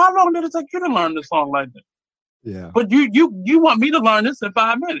 how long did it take you to learn this song like that? Yeah. But you want me to learn this in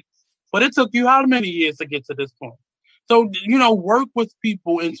 5 minutes. But it took you how many years to get to this point? So, work with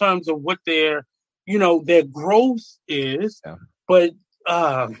people in terms of what their growth is. Yeah. But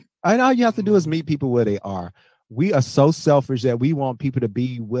And all you have to do is meet people where they are. We are so selfish that we want people to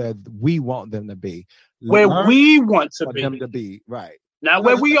be where we want them to be. Where we want to be. Them to be, right. Not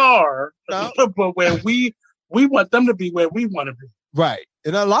where we are, no. But where we want them to be where we want to be. Right.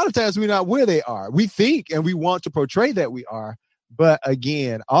 And a lot of times we're not where they are. We think and we want to portray that we are. But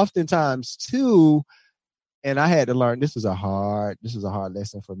again, oftentimes too, and I had to learn, this was a hard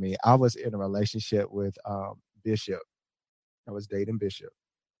lesson for me. I was in a relationship with Bishop. I was dating Bishop.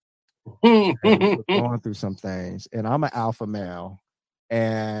 And we were going through some things. And I'm an alpha male.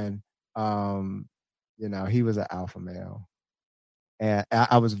 And he was an alpha male. And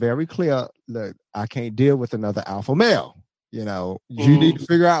I was very clear, look, I can't deal with another alpha male. You need to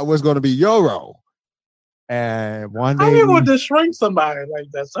figure out what's going to be your role. And one day, how you going to shrink somebody like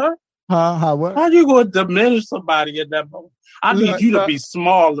that, sir? What? How you going to diminish somebody at that moment? I need you to be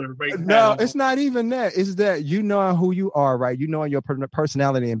smaller right now. No, it's not even that. It's that you know who you are, right? You know your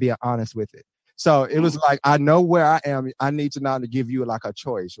personality and being honest with it. So it was like, I know where I am. I need to now to give you like a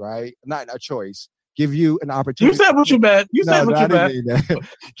choice, right? Not a choice. Give you an opportunity. You said what you meant. You said what you meant.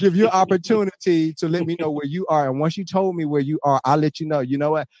 Give you an opportunity to let me know where you are. And once you told me where you are, I'll let you know, you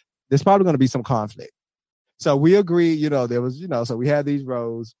know what? There's probably going to be some conflict. So we agreed, there was, so we had these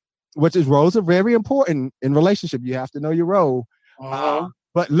roles, which is roles are very important in relationship. You have to know your role,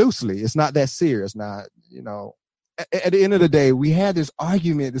 but loosely. It's not that serious. Not, at the end of the day, we had this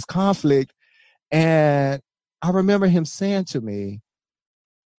argument, this conflict. And I remember him saying to me,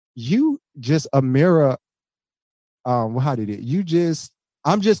 you just a mirror. How did it?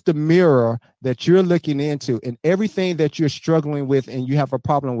 I'm just the mirror that you're looking into, and everything that you're struggling with and you have a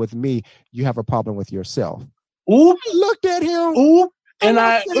problem with me, you have a problem with yourself. Oop. I looked at him. Oop. And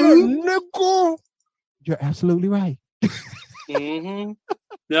I said, nickel. You're absolutely right. Mm-hmm.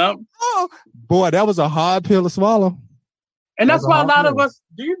 Yep. Oh, boy, that was a hard pill to swallow. And that's why a lot of us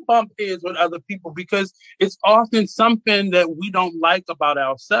do bump heads with other people, because it's often something that we don't like about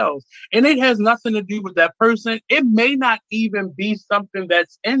ourselves. And it has nothing to do with that person. It may not even be something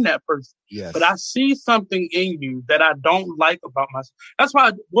that's in that person. Yes. But I see something in you that I don't like about myself. That's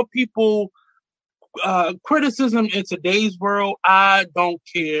why what people criticism in today's world, I don't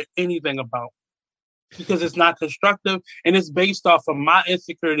care anything about, because it's not constructive and it's based off of my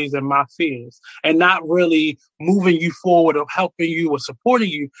insecurities and my fears, and not really moving you forward or helping you or supporting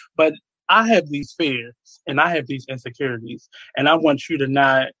you. But I have these fears and I have these insecurities, and I want you to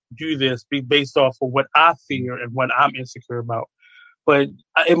not do this based off of what I fear and what I'm insecure about. But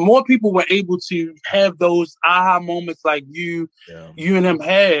if more people were able to have those aha moments like you and him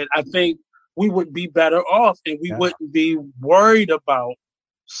had, I think we would be better off, and we wouldn't be worried about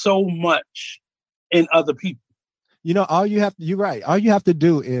so much in other people. You're right. All you have to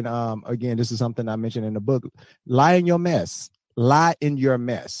do, and again, this is something I mentioned in the book, lie in your mess. Lie in your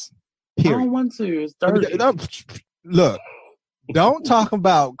mess. Period. I don't want to. It's dirty. Look, don't talk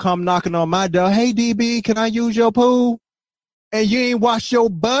about come knocking on my door. Hey, DB, can I use your pool? And you ain't wash your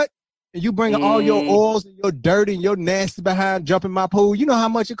butt, and you bring all your oils and your dirt and your nasty behind jumping my pool. You know how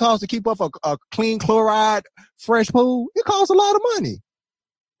much it costs to keep up a clean chloride fresh pool? It costs a lot of money.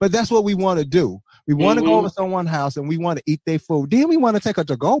 But that's what we want to do. We want to go over someone's house and we want to eat their food. Then we want to take a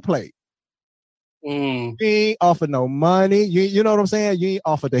to-go plate. You ain't offer no money. You know what I'm saying? You ain't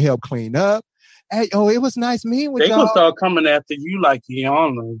offer to help clean up. Hey, it was nice meeting with y'all. They gonna start coming after you like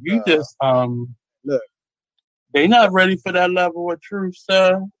Yana. You just look. They not ready for that level of truth,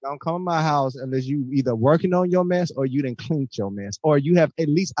 sir. Don't come to my house unless you either working on your mess or you done cleaned your mess, or you have at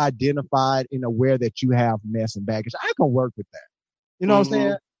least identified and aware that you have mess and baggage. I can work with that. You know what I'm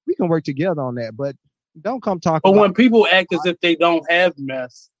saying? We can work together on that, but don't come talk. But when people act as if they don't have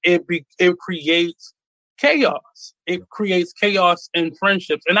mess, it creates chaos. It creates chaos in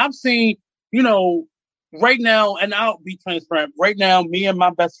friendships. And I've seen, right now, and I'll be transparent. Right now, me and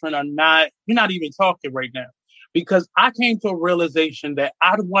my best friend we're not even talking right now, because I came to a realization that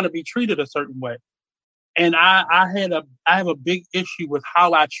I want to be treated a certain way. And I have a big issue with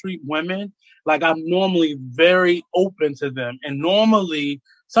how I treat women. Like, I'm normally very open to them. And normally,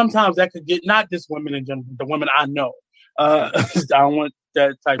 sometimes that could get, not just women in general, the women I know. I don't want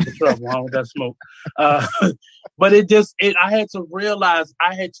that type of trouble. I don't want that smoke. But I had to realize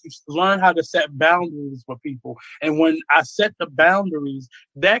I had to learn how to set boundaries with people. And when I set the boundaries,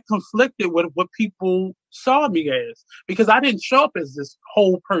 that conflicted with what people saw me as, because I didn't show up as this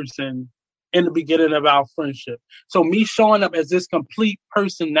whole person in the beginning of our friendship. So me showing up as this complete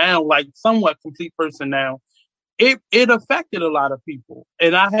person now, like somewhat complete person now, it affected a lot of people.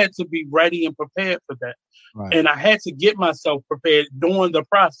 And I had to be ready and prepared for that. Right. And I had to get myself prepared during the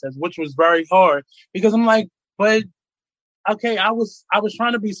process, which was very hard, because I'm like, but okay, I was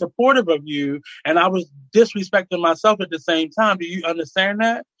trying to be supportive of you, and I was disrespecting myself at the same time. Do you understand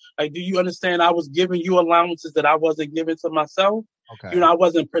that? Like, do you understand I was giving you allowances that I wasn't giving to myself? Okay. You know, I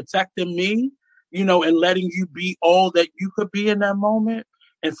wasn't protecting me, you know, and letting you be all that you could be in that moment.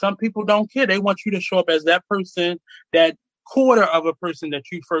 And some people don't care. They want you to show up as that person, that quarter of a person that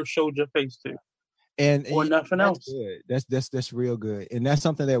you first showed your face to. Or nothing that's else. good. That's real good. And that's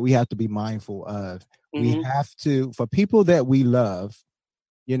something that we have to be mindful of. Mm-hmm. We have to, for people that we love,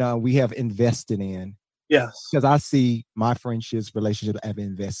 you know, we have invested in. Yes. Because I see my friendships, relationships as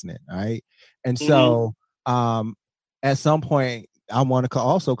investment, right? And so at some point, I want to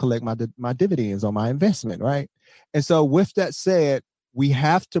also collect my dividends on my investment, right? And so with that said, we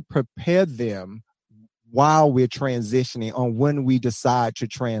have to prepare them while we're transitioning on when we decide to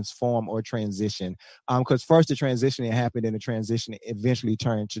transform or transition. Because first the transitioning happened and the transition eventually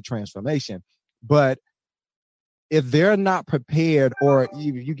turned to transformation. But if they're not prepared or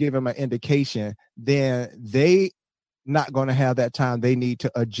you give them an indication, then they not going to have that time they need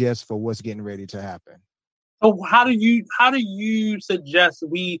to adjust for what's getting ready to happen. So how do you suggest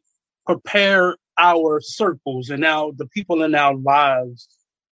we prepare our circles and now the people in our lives?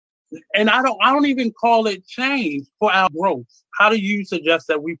 And I don't even call it change, for our growth. How do you suggest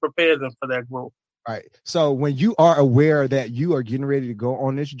that we prepare them for that growth? Right. So when you are aware that you are getting ready to go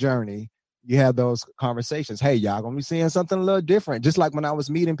on this journey, you have those conversations. Hey, y'all gonna be seeing something a little different. Just like when I was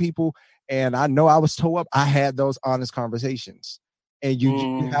meeting people and I know I was toe up, I had those honest conversations. And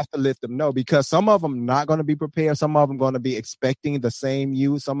you have to let them know, because some of them not going to be prepared. Some of them going to be expecting the same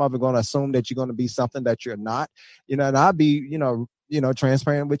you. Some of them going to assume that you're going to be something that you're not. You know, and I'll be, you know,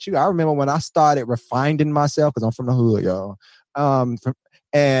 transparent with you. I remember when I started refining myself, because I'm from the hood, y'all.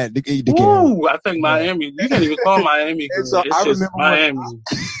 And Ooh, I think Miami. You can't even call Miami good. So it's I just remember Miami. When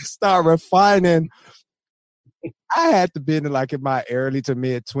I start refining. I had to be in my early to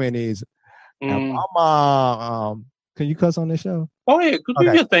mid 20s. And my mom, can you cuss on this show? Oh yeah, do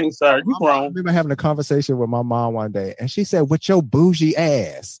your thing, sir. You grown. I remember having a conversation with my mom one day, and she said, "With your bougie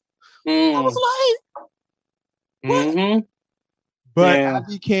ass." I was like, "What?" But I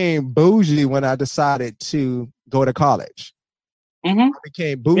became bougie when I decided to go to college. I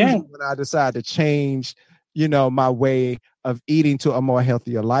became bougie when I decided to change, my way of eating to a more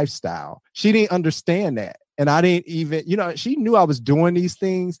healthier lifestyle. She didn't understand that. And I didn't even, she knew I was doing these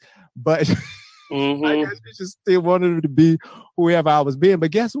things, but I guess she just still wanted to be whoever I was being.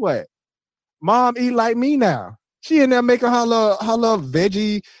 But guess what? Mom eat like me now. She in there making her little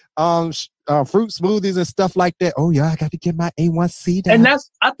veggie fruit smoothies and stuff like that. Oh yeah, I got to get my A1C down. And that's,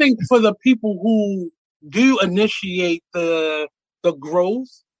 I think, for the people who do initiate the growth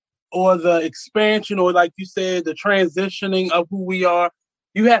or the expansion, or like you said, the transitioning of who we are,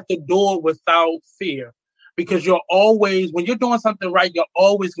 you have to do it without fear, because you're always, when you're doing something right, you're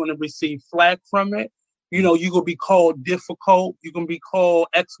always going to receive flack from it. You're going to be called difficult. You're going to be called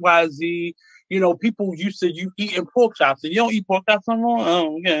XYZ. People used to you eating pork chops, and you don't eat pork chops anymore.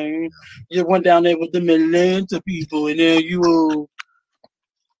 Oh, okay. You went down there with the Atlanta people, and then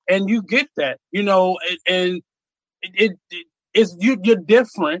and you get that, and you're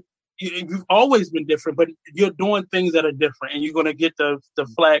different. You've always been different, but you're doing things that are different, and you're going to get the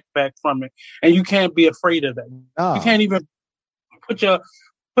flag back from it, and you can't be afraid of that. Oh. You can't even put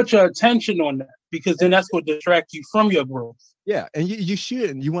your attention on that, because then that's what distracts you from your growth. Yeah, and you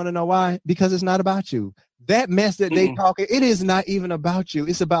shouldn't. You want to know why? Because it's not about you. That mess that they talking, it is not even about you.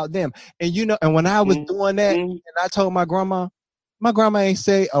 It's about them. And and when I was doing that, and I told my grandma ain't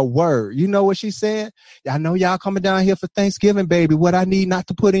say a word. You know what she said? I know y'all coming down here for Thanksgiving, baby. What I need not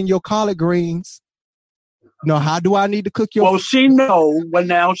to put in your collard greens. How do I need to cook your? Well, she know. Well,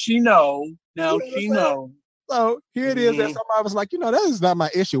 now she know. Now she know. So here it is. And somebody was like, that is not my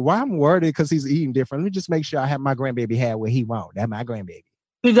issue. Why I'm worried because he's eating different. Let me just make sure I have my grandbaby had what he want. That's my grandbaby.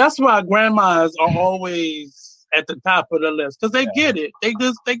 See, that's why grandmas are always at the top of the list, because they get it. They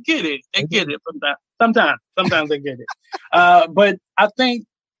get it. They get it sometimes they get it. But I think,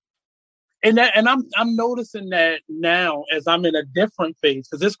 and I'm noticing that now as I'm in a different phase,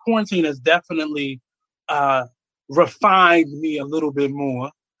 because this quarantine has definitely refined me a little bit more.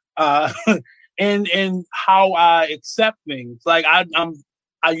 And how I accept things. Like I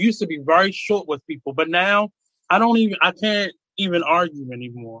used to be very short with people, but now I can't even argue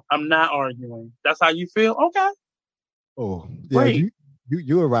anymore. I'm not arguing. That's how you feel? Okay. Oh, yeah. Great.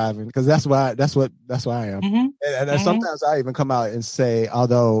 You arriving, because that's why I am. And sometimes I even come out and say,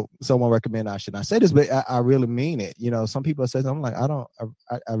 although someone recommend I should not say this, but I really mean it. Some people say, I'm like,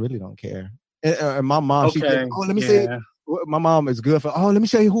 I really don't care. And my mom, she said, let me say, my mom is good for, let me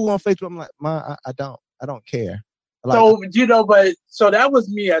show you who on Facebook. I'm like, Mom, I don't care. Like, so that was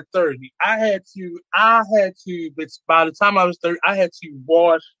me at 30. I had to, but by the time I was 30, I had to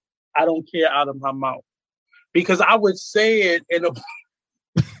wash "I don't care" out of my mouth, because I would say it in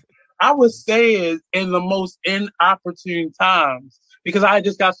the most inopportune times, because I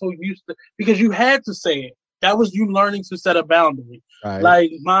just got so used to, because you had to say it. That was you learning to set a boundary. right.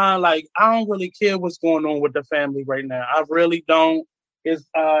 Like I don't really care what's going on with the family right now. I really don't.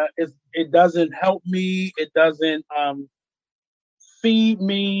 It doesn't help me. It doesn't feed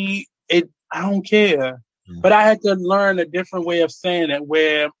me. I don't care. Yeah. But I had to learn a different way of saying it,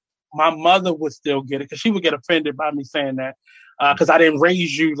 where my mother would still get it, because she would get offended by me saying that, because I didn't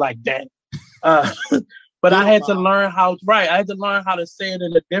raise you like that. But I had to learn how to say it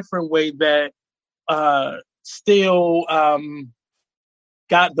in a different way that still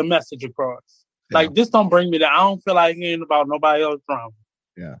got the message across. Yeah. Like, this don't bring me down. I don't feel like hearing about nobody else's drama.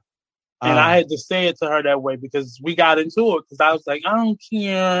 Yeah. And I had to say it to her that way, because we got into it, because I was like, I don't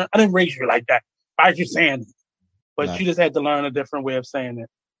care. I didn't raise you like that. Why are you saying it? But you just had to learn a different way of saying it.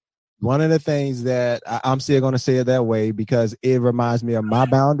 One of the things that I'm still going to say it that way, because it reminds me of my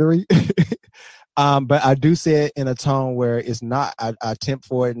boundary. But I do say it in a tone where it's not, I attempt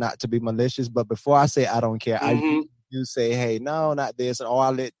for it not to be malicious. But before I say I don't care, I do say, hey, no, not this. Or I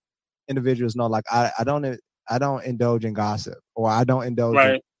let individuals know, like, I don't indulge in gossip, or I don't indulge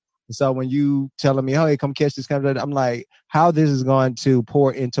in. So when you telling me, hey, come catch this kind of, I'm like, how this is going to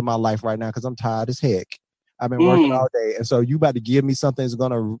pour into my life right now, because I'm tired as heck. I've been working all day. And so you about to give me something that's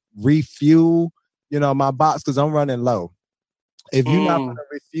going to refuel, my box, because I'm running low. If you're not going to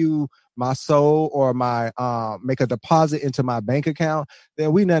refuel my soul, or my make a deposit into my bank account,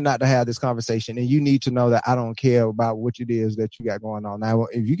 then we need not to have this conversation. And you need to know that I don't care about what it is that you got going on. Now,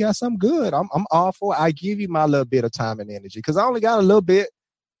 if you got something good, I'm all for it. I give you my little bit of time and energy, because I only got a little bit.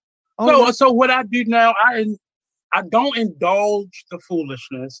 So what I do now, I don't indulge the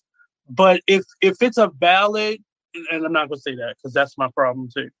foolishness, but if it's a valid, and I'm not gonna say that, because that's my problem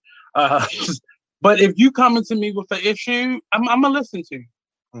too. But if you coming to me with an issue, I'm gonna listen to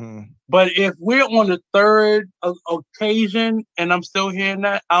you. But if we're on the third occasion and I'm still hearing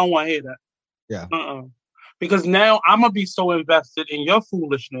that, I don't want to hear that. Yeah. Because now I'm gonna be so invested in your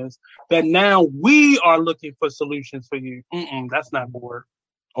foolishness that now we are looking for solutions for you. That's not gonna work.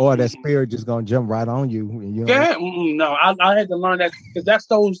 Or that spirit just gonna jump right on you. No, I had to learn that, because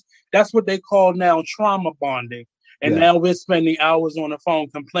that's what they call now trauma bonding. And now we're spending hours on the phone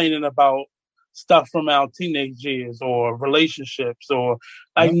complaining about stuff from our teenage years, or relationships, or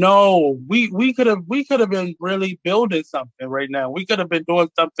no, we could have been really building something right now. We could have been doing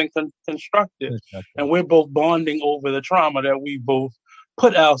something constructive, and we're both bonding over the trauma that we both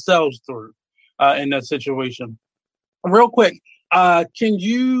put ourselves through in that situation. Real quick, can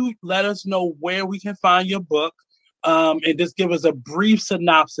you let us know where we can find your book, and just give us a brief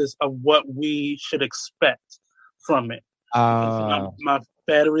synopsis of what we should expect from it? My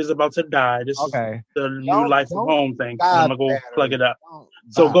battery is about to die. This is the new Life of Home thing. So I'm going to go plug it up.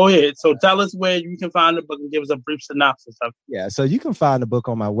 So go ahead. So tell us where you can find the book, and give us a brief synopsis of it. Yeah, so you can find the book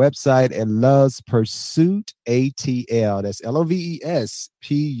on my website at Love's Pursuit ATL. That's LOVES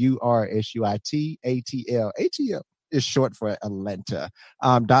PURSUIT ATL. ATL is short for Atlanta.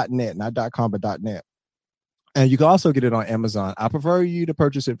 .net, not .com, but .net. And you can also get it on Amazon. I prefer you to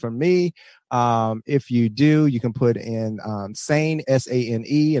purchase it from me. If you do, you can put in SANE,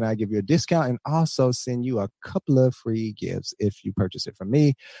 SANE, and I give you a discount, and also send you a couple of free gifts if you purchase it from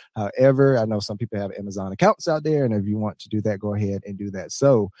me. However, I know some people have Amazon accounts out there, and if you want to do that, go ahead and do that.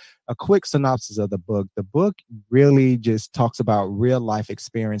 So a quick synopsis of the book. The book really just talks about real life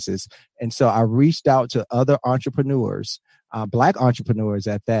experiences. And so I reached out to other entrepreneurs, Black entrepreneurs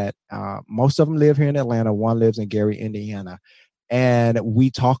at that. Most of them live here in Atlanta. One lives in Gary, Indiana. And we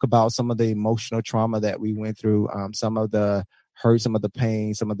talk about some of the emotional trauma that we went through, some of the hurt, some of the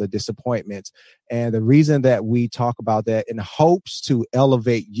pain, some of the disappointments. And the reason that we talk about that in hopes to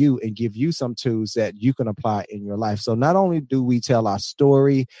elevate you and give you some tools that you can apply in your life. So not only do we tell our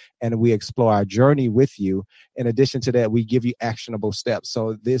story and we explore our journey with you, in addition to that, we give you actionable steps.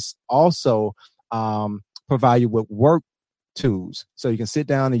 So this also provide you with work tools, so you can sit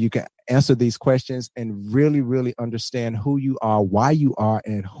down and you can answer these questions and really, really understand who you are, why you are,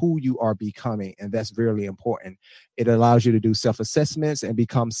 and who you are becoming. And that's really important. It allows you to do self-assessments and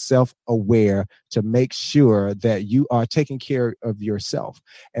become self-aware to make sure that you are taking care of yourself.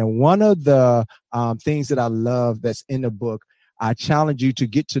 And one of the things that I love that's in the book, I challenge you to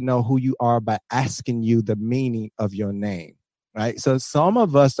get to know who you are by asking you the meaning of your name, right? So some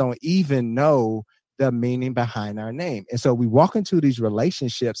of us don't even know the meaning behind our name. And so we walk into these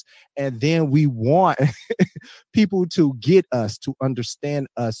relationships, and then we want people to get us, to understand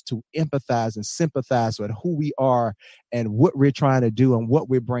us, to empathize and sympathize with who we are and what we're trying to do and what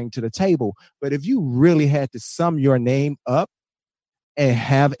we bring to the table. But if you really had to sum your name up and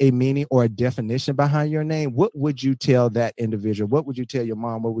have a meaning or a definition behind your name, what would you tell that individual? What would you tell your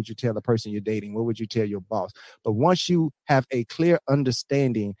mom? What would you tell the person you're dating? What would you tell your boss? But once you have a clear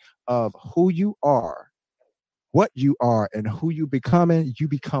understanding of who you are, what you are, and who you becoming, you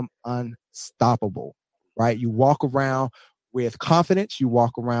become unstoppable, right? You walk around with confidence. You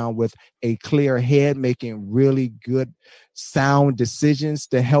walk around with a clear head, making really good, sound decisions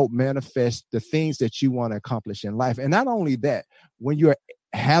to help manifest the things that you want to accomplish in life. And not only that, when you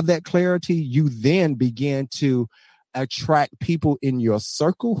have that clarity, you then begin to attract people in your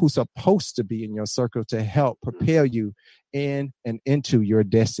circle who's supposed to be in your circle to help propel you in and into your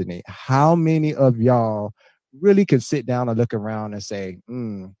destiny. How many of y'all really can sit down and look around and say,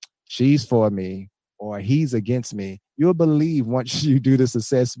 she's for me or he's against me? You'll believe once you do this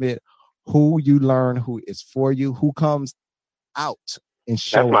assessment who you learn, who is for you, who comes out and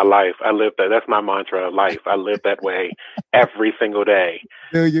show. That's my life. I live that. That's my mantra of life. I live that way every single day.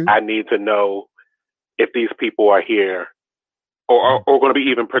 Do you? I need to know if these people are here or going to be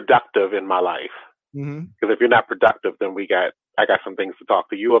even productive in my life. Because if you're not productive, then I got some things to talk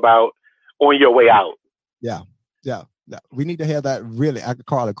to you about on your way out. Yeah. We need to have that really, I could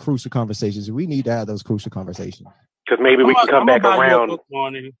call it crucial conversations. We need to have those crucial conversations. Because maybe we can come back around.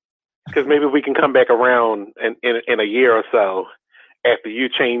 Because maybe we can come back around in a year or so after you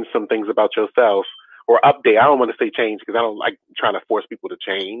change some things about yourself or update. I don't want to say change because I don't like trying to force people to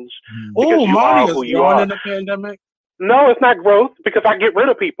change. Oh, Marty is growing in the pandemic. No, it's not growth because I get rid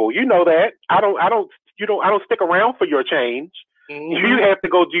of people. You know that. I don't stick around for your change. You have to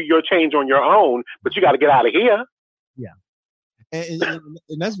go do your change on your own, but you got to get out of here. Yeah. And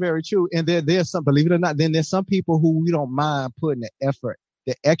that's very true. And there's some, believe it or not, then there's some people who we don't mind putting the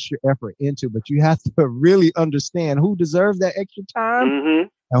extra effort into, but you have to really understand who deserves that extra time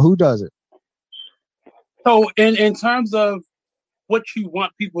and who doesn't. So in terms of what you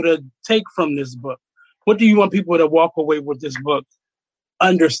want people to take from this book, what do you want people to walk away with this book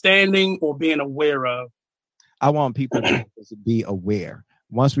understanding or being aware of? I want people to be aware.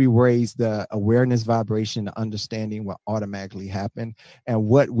 Once we raise the awareness vibration, the understanding will automatically happen. And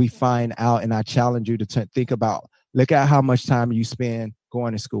what we find out, and I challenge you to think about, look at how much time you spend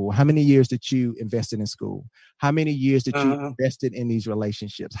going to school. How many years did you invested in school? How many years did you invested in these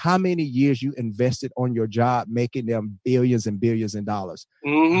relationships? How many years you invested on your job, making them billions and billions of dollars?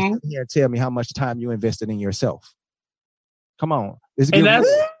 Come here and tell me how much time you invested in yourself. Come on.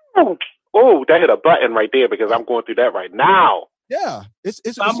 Oh, that hit a button right there because I'm going through that right now. Yeah,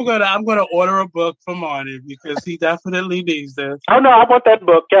 I'm gonna order a book for Marty because he definitely needs this. Oh no, I want that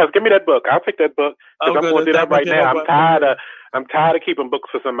book. Yes, give me that book. I'll take that book because I'm going to do that right now. I'm tired of keeping books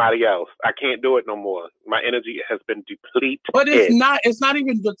for somebody else. I can't do it no more. My energy has been depleted. But it's not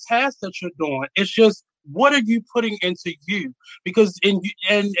even the task that you're doing. It's just what are you putting into you? Because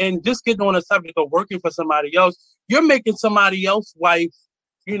and just getting on the subject of working for somebody else, you're making somebody else's wife,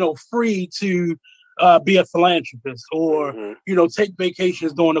 free to be a philanthropist or, take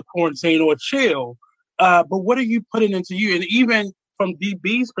vacations during the quarantine or chill. But what are you putting into you? And even from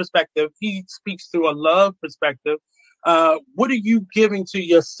DB's perspective, he speaks through a love perspective. What are you giving to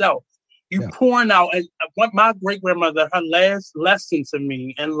yourself? You pouring out. And what my great-grandmother, her last lesson to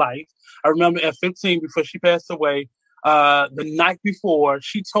me in life, I remember at 15 before she passed away, the night before,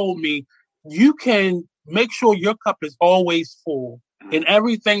 she told me, you can make sure your cup is always full. And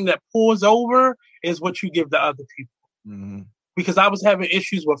everything that pours over is what you give to other people. Because I was having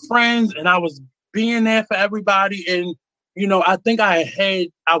issues with friends and I was being there for everybody. And, I think I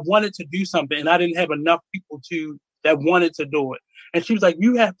wanted to do something and I didn't have enough people that wanted to do it. And she was like,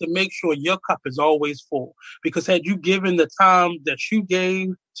 you have to make sure your cup is always full. Because had you given the time that you gave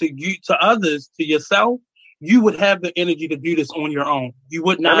to others, to yourself, you would have the energy to do this on your own. You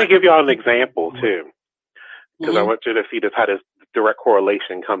would not. Let me give y'all an example too. Because I want you to see how this direct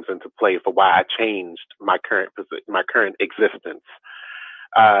correlation comes into play for why I changed my current existence.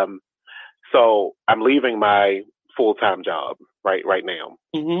 So I'm leaving my full-time job right now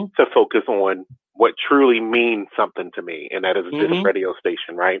to focus on what truly means something to me, and that is this radio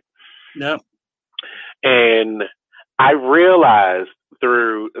station, right? Yeah. And I realized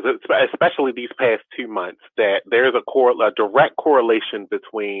through, especially these past 2 months, that there's a direct correlation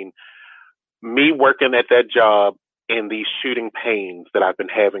between me working at that job and these shooting pains that I've been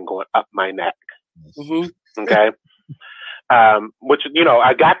having going up my neck. Okay. which, you know,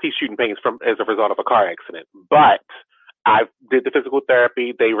 I got these shooting pains as a result of a car accident, but I did the physical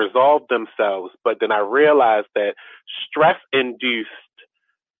therapy. They resolved themselves, but then I realized that stress-induced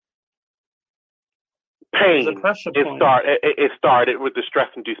pain it started with the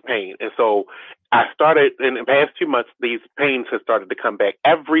stress-induced pain. And so I started, in the past 2 months, these pains have started to come back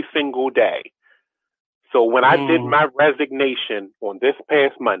every single day. So when I did my resignation on this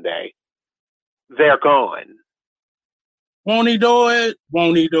past Monday, they're gone. Won't he do it?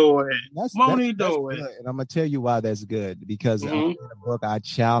 Won't he do it? Won't he do it? And I'm going to tell you why that's good. Because in the book, I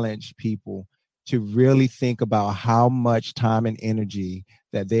challenge people to really think about how much time and energy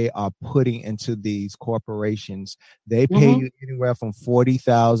that they are putting into these corporations. They pay you anywhere from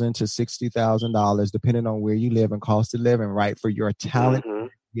 $40,000 to $60,000, depending on where you live and cost of living, right, for your talent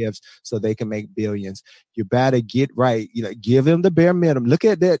gifts, so they can make billions. You better get right. You know, give them the bare minimum. Look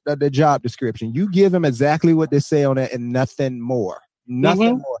at that the job description. You give them exactly what they say on it and nothing more.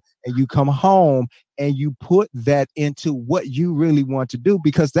 Nothing more. And you come home and you put that into what you really want to do,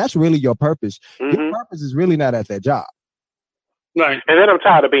 because that's really your purpose. Your purpose is really not at that job. Right. And then I'm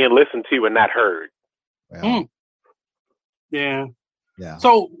tired of being listened to and not heard. Well, Yeah.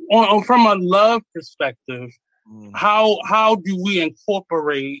 So from a love perspective, how do we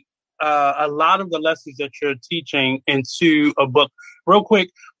incorporate a lot of the lessons that you're teaching into a book? Real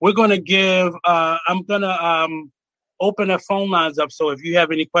quick, we're going to give, I'm going to open the phone lines up. So if you have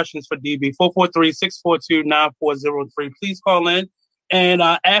any questions for DB, 443-642-9403, please call in and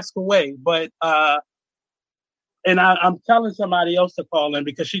ask away. But and I'm telling somebody else to call in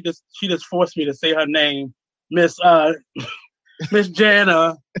because she just forced me to say her name, Miss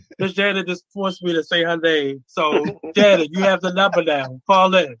Jana. Miss Jana just forced me to say her name. So Jana, you have the number now.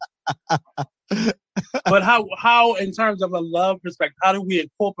 Call in. But how in terms of a love perspective, how do we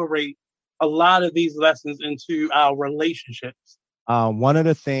incorporate a lot of these lessons into our relationships? One of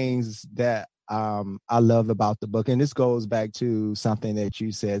the things that I love about the book, and this goes back to something that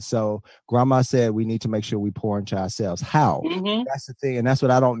you said. So Grandma said we need to make sure we pour into ourselves. How? That's the thing. And that's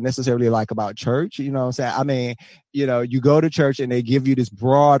what I don't necessarily like about church. You know what I'm saying? I mean, you know, you go to church and they give you this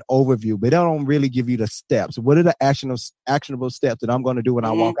broad overview, but they don't really give you the steps. What are the actionable steps that I'm going to do when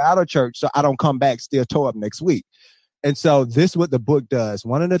I walk out of church so I don't come back still tore up next week? And so this is what the book does.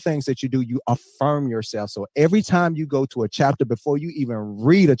 One of the things that you do, you affirm yourself. So every time you go to a chapter, before you even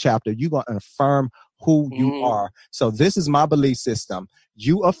read a chapter, you're going to affirm who you are. So this is my belief system.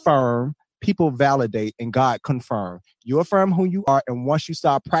 You affirm, people validate, and God confirm. You affirm who you are. And once you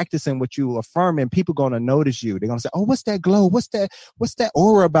start practicing what you affirm, and people going to notice you. They're going to say, oh, what's that glow? What's that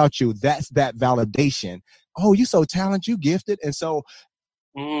aura about you? That's that validation. Oh, you so talented, you gifted. And so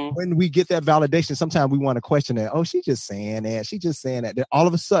when we get that validation, sometimes we want to question it. Oh, she's just saying that. She's just saying that. Then all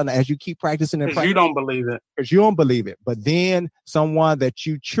of a sudden, as you keep practicing and you don't believe it. Because you don't believe it. But then someone that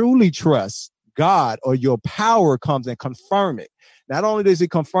you truly trust, God or your power, comes and confirm it. Not only does he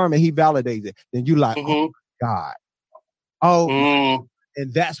confirm it, he validates it. Then you like, oh, God. Oh,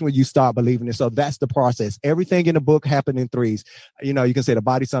 and that's when you start believing it. So that's the process. Everything in the book happened in threes. You know, you can say the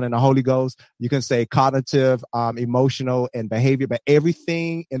body, son, and the Holy Ghost. You can say cognitive, emotional, and behavior. But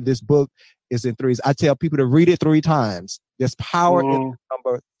everything in this book is in threes. I tell people to read it 3 times. There's power in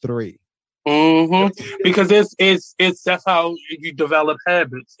number 3. Because it's that's how you develop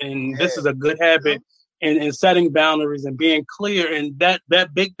habits, and this is a good habit. And setting boundaries and being clear, and that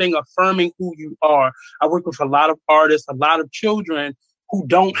big thing, affirming who you are. I work with a lot of artists, a lot of children who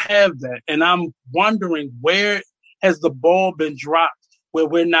don't have that. And I'm wondering, where has the ball been dropped where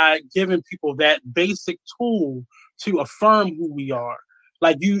we're not giving people that basic tool to affirm who we are?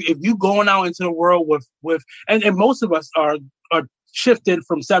 Like if you going out into the world with and most of us are shifted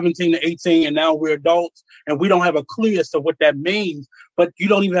from 17 to 18, and now we're adults and we don't have a clue as to what that means, but you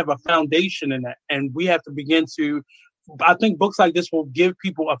don't even have a foundation in that. And we have to begin to, I think books like this will give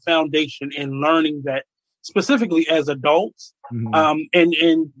people a foundation in learning that, specifically as adults.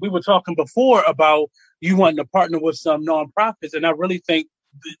 And we were talking before about you wanting to partner with some nonprofits. And I really think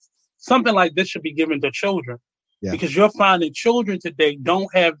something like this should be given to children, because you're finding children today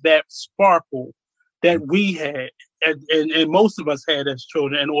don't have that sparkle that we had. And most of us had as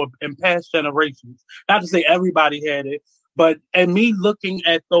children or in past generations. Not to say everybody had it, but and me looking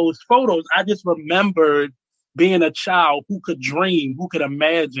at those photos, I just remembered being a child who could dream, who could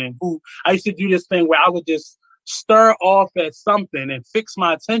imagine, I used to do this thing where I would just stir off at something and fix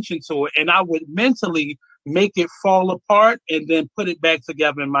my attention to it. And I would mentally make it fall apart and then put it back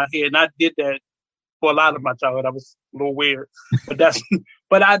together in my head. And I did that for a lot of my childhood. I was a little weird,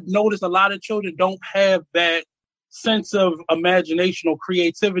 but I noticed a lot of children don't have that sense of imagination or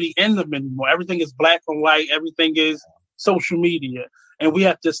creativity in them anymore. Everything is black and white. Everything is social media, and we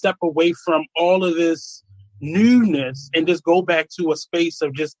have to step away from all of this newness and just go back to a space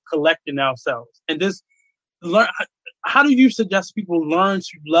of just collecting ourselves and just learn. How do you suggest people learn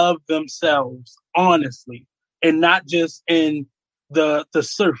to love themselves honestly and not just in the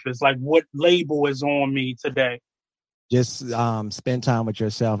surface, like what label is on me today? Just spend time with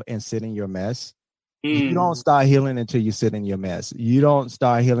yourself and sit in your mess. You don't start healing until you sit in your mess. You don't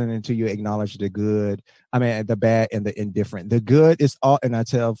start healing until you acknowledge the good. I mean, the bad and the indifferent. The good is all, and I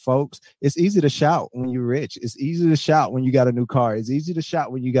tell folks, it's easy to shout when you're rich. It's easy to shout when you got a new car. It's easy to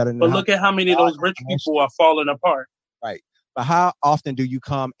shout when you got a new But look at how many of those rich people are falling apart. Right. But how often do you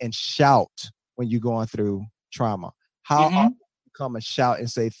come and shout when you're going through trauma? How often do you come and shout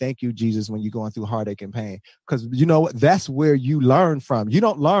and say, thank you, Jesus, when you're going through heartache and pain? Because you know what? That's where you learn from. You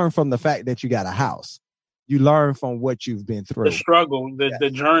don't learn from the fact that you got a house. You learn from what you've been through. The struggle,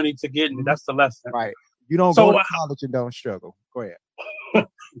 the journey to getting it. That's the lesson. Right. You don't go to college and don't struggle. Go ahead.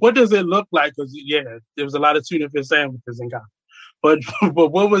 What does it look like? Because, there was a lot of tuna fish sandwiches in Ghana. But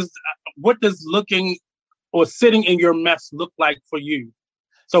what does looking or sitting in your mess look like for you?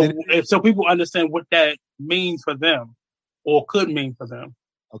 So people understand what that means for them or could mean for them.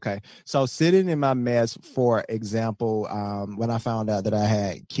 Okay. So sitting in my mess, for example, when I found out that I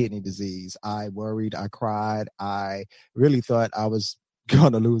had kidney disease, I worried, I cried. I really thought I was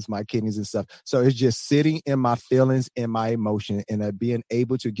going to lose my kidneys and stuff. So it's just sitting in my feelings, in my emotion, and being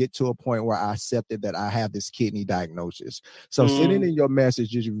able to get to a point where I accepted that I have this kidney diagnosis. So sitting in your mess is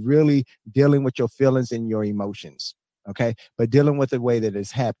just really dealing with your feelings and your emotions. Okay. But dealing with the way that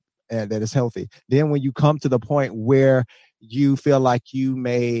is happy, that is healthy. Then when you come to the point where you feel like you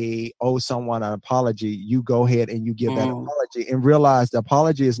may owe someone an apology, you go ahead and you give that apology and realize the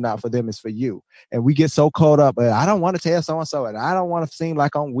apology is not for them, it's for you. And we get so caught up, I don't want to tell so-and-so, and I don't want to seem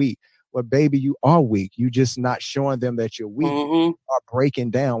like I'm weak. Well, baby, you are weak. You just not showing them that you're weak. You are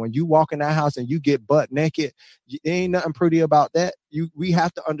breaking down. When you walk in that house and you get butt naked, ain't nothing pretty about that. We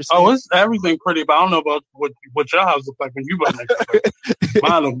have to understand. Oh, it's everything pretty, but I don't know about what your house looks like when you butt naked.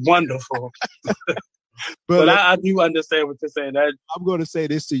 Mine look wonderful. But I do understand what you're saying. I'm going to say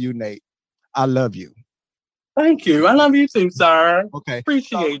this to you, Nate. I love you. Thank you. I love you too, sir. Okay.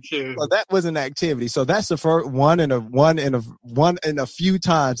 Appreciate you. Well, that was an activity. So that's the first one in a few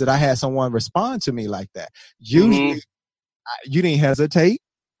times that I had someone respond to me like that. Usually, you didn't hesitate.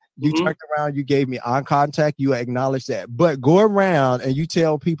 You turned around, you gave me eye contact, you acknowledged that. But go around and you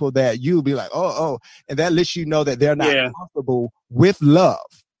tell people that, you'll be like, oh, and that lets you know that they're not comfortable with love.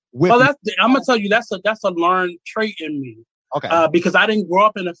 I'm gonna tell you, that's a learned trait in me. Okay. Because I didn't grow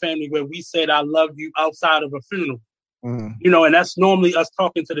up in a family where we said I love you outside of a funeral. And that's normally us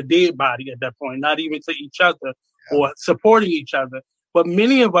talking to the dead body at that point, not even to each other or supporting each other. But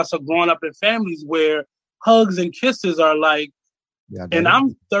many of us are growing up in families where hugs and kisses are like, and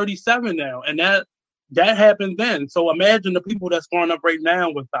I'm 37 now, and that happened then. So imagine the people that's growing up right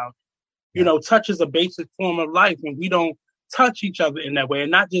now without, touch is a basic form of life, and we don't touch each other in that way,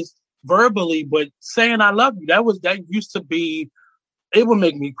 and not just verbally, but saying I love you. That used to be, it would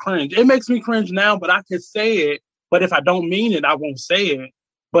make me cringe. It makes me cringe now, but I can say it. But if I don't mean it, I won't say it.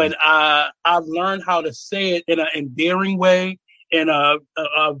 But I've learned how to say it in an endearing way, in a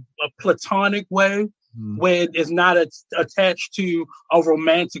platonic way, where it is not attached to a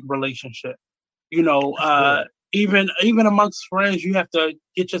romantic relationship. Even amongst friends, you have to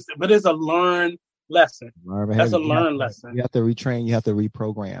but it's a learned lesson. That's a learned lesson. You have to retrain, you have to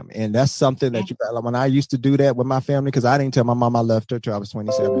reprogram. And that's something that when I used to do that with my family, because I didn't tell my mom I loved her till I was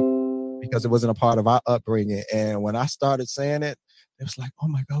 27, because it wasn't a part of our upbringing. And when I started saying it, it was like, oh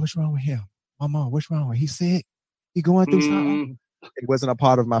my God, what's wrong with him? Mama, what's wrong with him? He's sick. He going through something. It wasn't a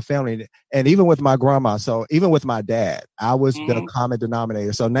part of my family. And even with my grandma, so even with my dad, I was the common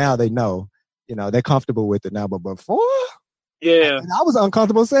denominator. So now they know, they're comfortable with it now. But before, I was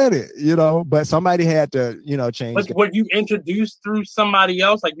uncomfortable saying it, but somebody had to, change. But were you introduced through somebody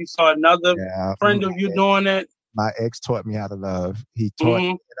else? Like you saw another friend of you doing it? My ex taught me how to love. He taught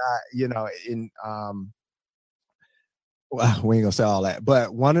me, well, we ain't gonna say all that.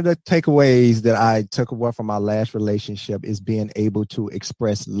 But one of the takeaways that I took away from my last relationship is being able to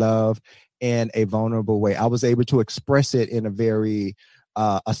express love in a vulnerable way. I was able to express it in a very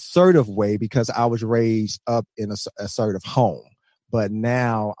assertive way because I was raised up in a assertive home. But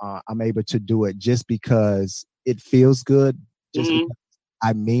now I'm able to do it just because it feels good, just because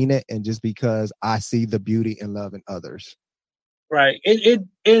I mean it, and just because I see the beauty and love in others. Right.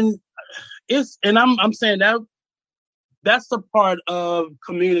 I'm saying that's the part of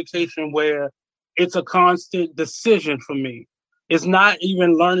communication where it's a constant decision for me. It's not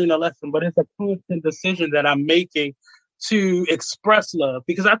even learning a lesson, but it's a constant decision that I'm making to express love,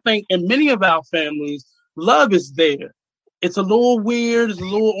 because I think in many of our families, love is there. It's a little weird. It's a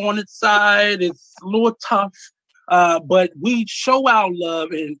little on its side. It's a little tough. But we show our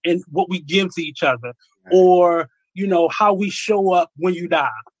love in what we give to each other, or, how we show up when you die.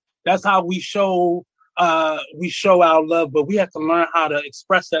 That's how we show our love, but we have to learn how to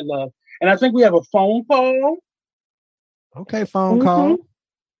express that love. And I think we have a phone call. Okay, phone call.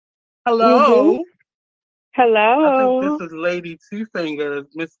 Hello. Mm-hmm. Hello. I think this is Lady Two Fingers,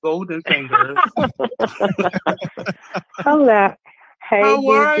 Miss Golden Fingers. Hello. Hey, how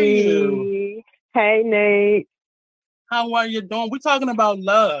are Dizzy. you? Hey, Nate. How are you doing? We're talking about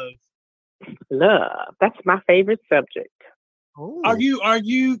love. Love. That's my favorite subject. Ooh. Are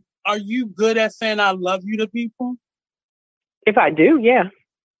you good at saying I love you to people? If I do, yeah.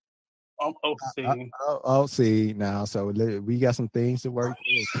 See. Now. So we got some things to work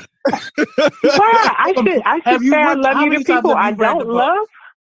with. I should say I love you to people I don't love.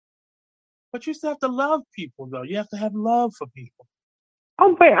 But you still have to love people, though. You have to have love for people.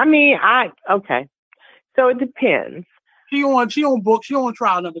 Oh, but okay. So it depends. She on book. She on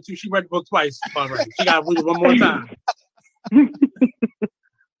trial number 2. She read the book twice already. She got to read it one more time.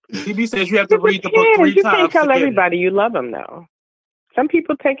 TV says you have to read the book 3 times. You can't tell everybody you love them, though. Some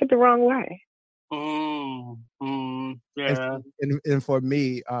people take it the wrong way. Yeah. And for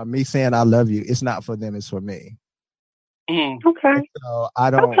me, me saying I love you, it's not for them, it's for me. Okay. So I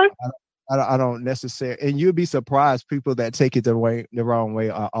don't necessarily, and you'd be surprised, people that take it the wrong way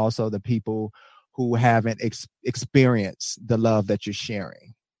are also the people who haven't experienced the love that you're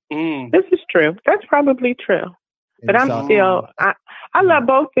sharing. This is true. That's probably true. But I love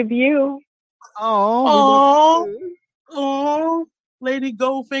both of you. Oh, Lady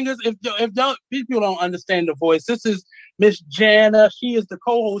Goldfingers. If people don't understand the voice, this is Miss Jana. She is the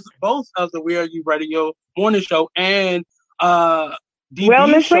co-host both of the We Are You Radio morning show and DB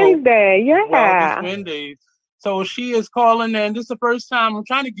Wellness show. Wednesday. Yeah. Wellness Wednesdays. So she is calling in. This is the first time I'm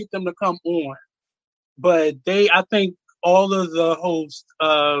trying to get them to come on, but I think all of the hosts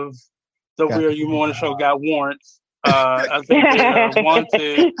of the We Are You morning show got warrants. I think they're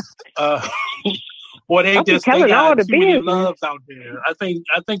wanted. Or they got too many loves out there. I think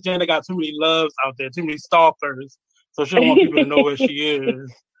Jana got too many loves out there, too many stalkers. So she don't want people to know where she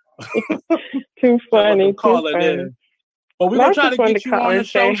is. Too funny. Call it in. But we're gonna try to get you on the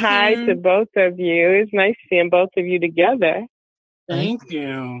show. Say hi to both of you. It's nice seeing both of you together. Thank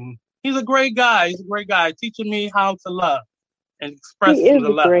you. He's a great guy. Teaching me how to love and express the love. He is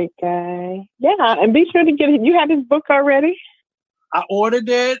a great guy. Yeah, and be sure to get it. You have his book already? I ordered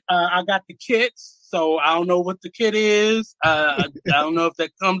it. I got the kits. So I don't know what the kit is. I don't know if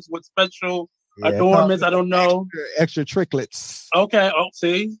that comes with special adornments. I don't know. Extra tricklets. Okay. Oh,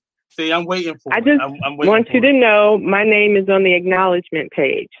 see, I'm waiting for it. I'm want you to know my name is on the acknowledgement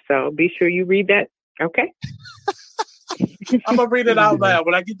page. So be sure you read that. Okay. I'm going to read it out loud.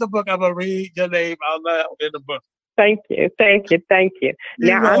 When I get the book, I'm going to read your name out loud in the book. Thank you.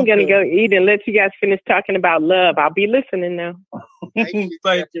 Now I'm going to go eat and let you guys finish talking about love. I'll be listening now. Thank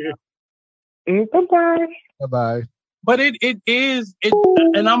you. Bye-bye. Bye-bye. But it is,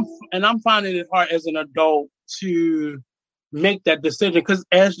 and I'm finding it hard as an adult to make that decision, because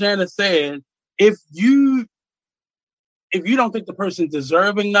as Jana said, if you don't think the person's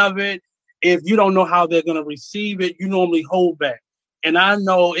deserving of it, if you don't know how they're going to receive it, you normally hold back. And I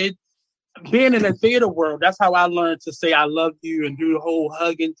know it, being in the theater world, that's how I learned to say I love you and do the whole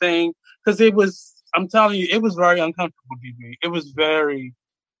hugging thing, because I'm telling you, it was very uncomfortable, DB. It was very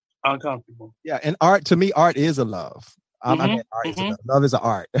uncomfortable. Yeah, and art is a love. I mean, art is a love. Love is an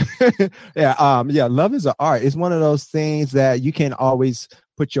art. Love is an art. It's one of those things that you can always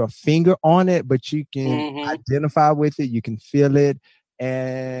put your finger on it, but you can identify with it, you can feel it,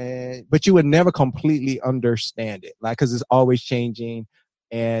 but you would never completely understand it, like, because it's always changing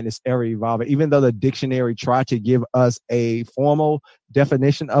and it's ever evolving. Even though the dictionary tried to give us a formal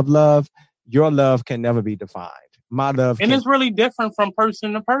definition of love, your love can never be defined. My love, and it's really different from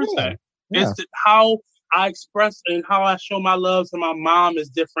person to person. Yeah. It's how I express and how I show my love to my mom is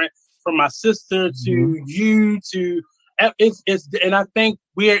different from my sister to you to it's and I think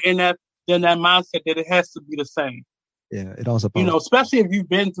we're in that mindset that it has to be the same. Yeah, it also, especially if you've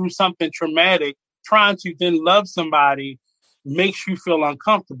been through something traumatic, trying to then love somebody makes you feel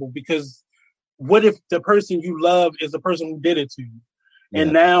uncomfortable, because what if the person you love is the person who did it to you? Yeah.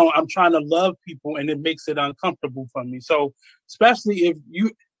 And now I'm trying to love people and it makes it uncomfortable for me. So especially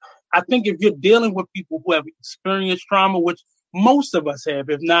I think if you're dealing with people who have experienced trauma, which most of us have,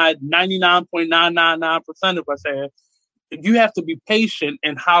 if not 99.999% of us have, you have to be patient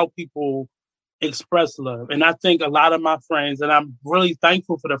in how people express love. And I think a lot of my friends, and I'm really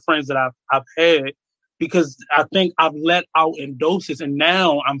thankful for the friends that I've had, because I think I've let out in doses, and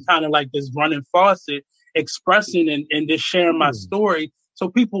now I'm kind of like this running faucet, expressing and just sharing my story so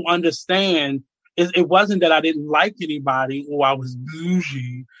people understand. It wasn't that I didn't like anybody or I was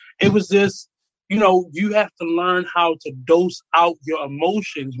bougie. It was just, you have to learn how to dose out your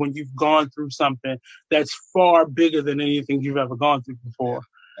emotions when you've gone through something that's far bigger than anything you've ever gone through before.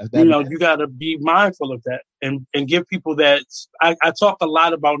 You got to be mindful of that and give people that. I talk a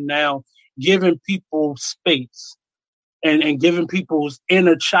lot about now giving people space and giving people's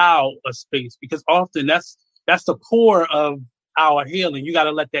inner child a space, because often that's the core of our healing. You got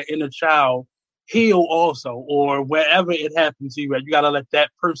to let that inner child heal also, or wherever it happens to you, right? You got to let that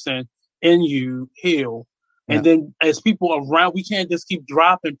person in you heal. Yeah. And then as people around, we can't just keep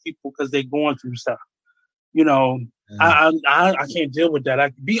dropping people because they're going through stuff. I can't deal with that.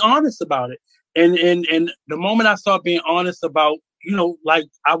 I be honest about it. And the moment I start being honest about, like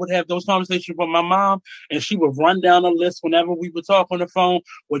I would have those conversations with my mom, and she would run down a list whenever we would talk on the phone.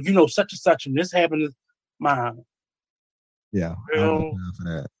 Well, such and such, and this happened. Mom. Yeah. For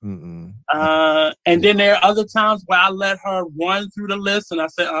that. And then there are other times where I let her run through the list, and I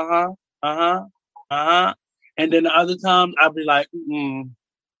say, and then the other times I'll be like,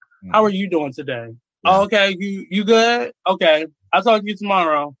 how are you doing today? Yeah. Oh, okay, you good? Okay, I'll talk to you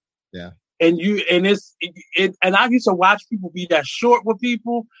tomorrow. Yeah. And and I used to watch people be that short with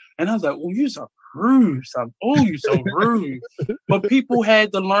people, and I was like, "Oh, you so rude, you so rude." But people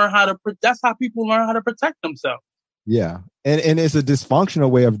had to learn how to. That's how people learn how to protect themselves. Yeah. And it's a dysfunctional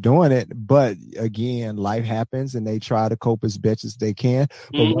way of doing it. But again, life happens and they try to cope as best as they can.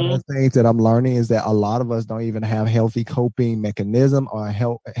 But one of the things that I'm learning is that a lot of us don't even have healthy coping mechanism or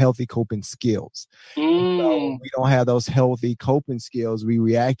healthy coping skills. So we don't have those healthy coping skills. We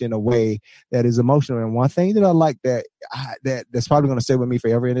react in a way that is emotional. And one thing that I like that's probably going to stay with me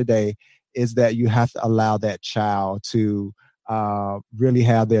forever in a day is that you have to allow that child to really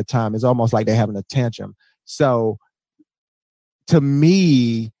have their time. It's almost like they're having a tantrum. So to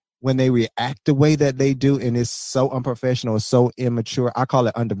me, when they react the way that they do, and it's so unprofessional, so immature, I call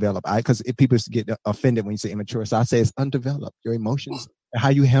it undeveloped. Because people get offended when you say immature. So I say it's undeveloped. Your emotions, how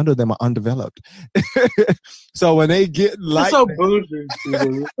you handle them are undeveloped. So when they get like so bougie,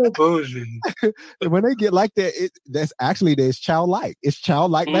 so bougie. When they get like that, there's childlike. It's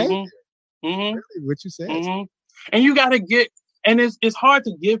childlike, man. Really what you said. And you got to get. And it's hard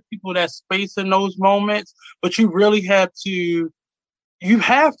to give people that space in those moments, but you really have to,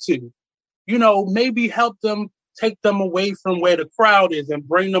 maybe help them, take them away from where the crowd is and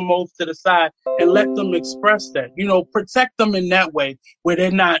bring them over to the side and let them express that, protect them in that way where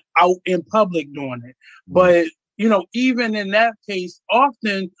they're not out in public doing it. But, even in that case,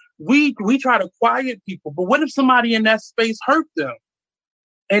 often we try to quiet people, but what if somebody in that space hurt them?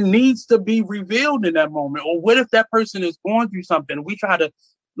 And needs to be revealed in that moment? Or what if that person is going through something? We try to,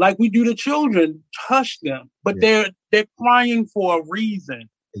 like we do to children, hush them, but they're crying for a reason.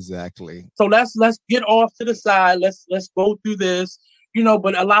 Exactly. So let's get off to the side. Let's go through this,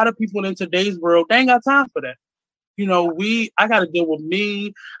 but a lot of people in today's world, they ain't got time for that. I got to deal with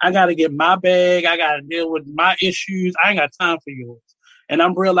me. I got to get my bag. I got to deal with my issues. I ain't got time for yours. And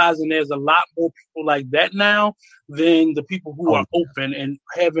I'm realizing there's a lot more people like that now than the people who are open and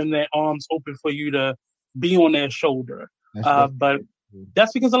having their arms open for you to be on their shoulder. But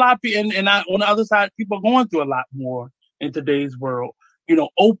that's because a lot of people, and on the other side, people are going through a lot more in today's world,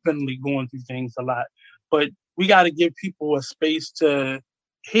 openly going through things a lot. But we got to give people a space to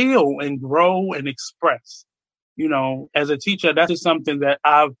heal and grow and express. As a teacher, that is something that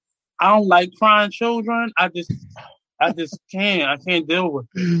I don't like crying children. I just can't. I can't deal with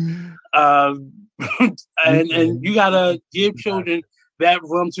it. And you gotta give children that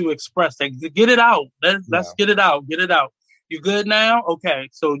room to express that. Get it out. Let's get it out. Get it out. You good now? Okay.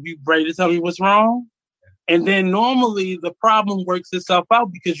 So you ready to tell me what's wrong? And then normally the problem works itself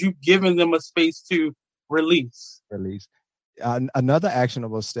out because you've given them a space to release. Another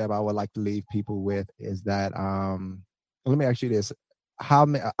actionable step I would like to leave people with is that let me ask you this. How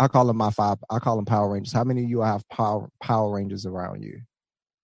many? I call them Power Rangers. How many of you have Power Rangers around you?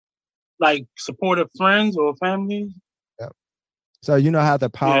 Like supportive friends or family? Yep. So you know how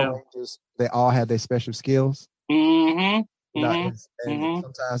the Power Rangers, they all have their special skills? And sometimes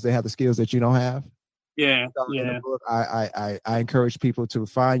they have the skills that you don't have. Yeah. So in the book, I encourage people to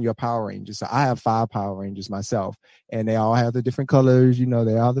find your Power Rangers. So I have 5 Power Rangers myself, and they all have the different colors.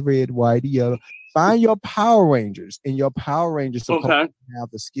 They all the red, white, yellow. Find your Power Rangers, and your Power Rangers supposed Okay. to have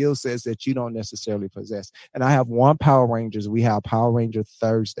the skill sets that you don't necessarily possess. And I have one Power Rangers. We have Power Ranger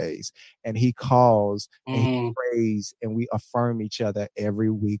Thursdays, and he calls and he prays, and we affirm each other every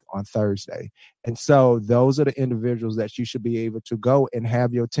week on Thursday. And so those are the individuals that you should be able to go and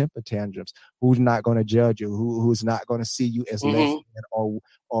have your temper tantrums. Who's not going to judge you? Who's not going to see you as less than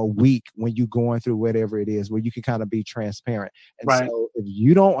or weak when you're going through whatever it is, where you can kind of be transparent. And so if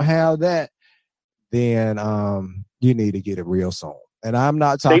you don't have that, then you need to get it real soon. And I'm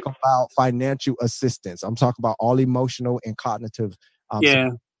not talking about financial assistance. I'm talking about all emotional and cognitive.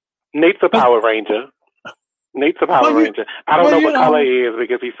 Nate's a Power Ranger. Nate's a Power Ranger. I don't know what color he is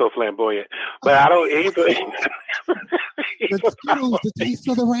because he's so flamboyant. But I don't either. The taste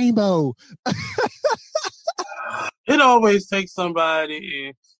of the rainbow. It always takes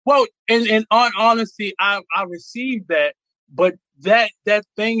somebody. Well, in honesty, I received that, but that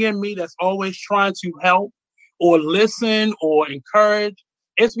thing in me that's always trying to help or listen or encourage,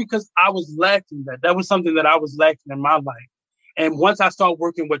 it's because I was lacking that. That was something that I was lacking in my life. And once I started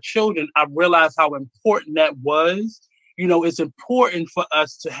working with children, I realized how important that was. You know, it's important for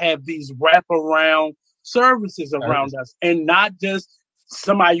us to have these wraparound services around us, and not just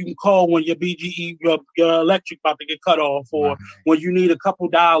somebody you can call when your BGE, your electric about to get cut off, or when you need a couple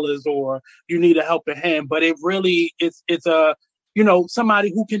dollars, or you need a helping hand. But it really, it's a, you know,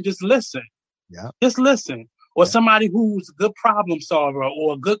 somebody who can just listen. Just listen. Or somebody who's a good problem solver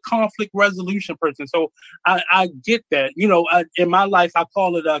or a good conflict resolution person. So I get that. You know, in my life, I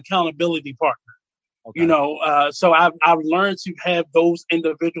call it an accountability partner. You know, so I've learned to have those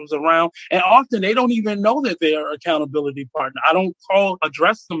individuals around, and often they don't even know that they're an accountability partner. I don't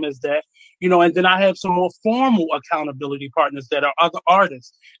address them as that, you know. And then I have some more formal accountability partners that are other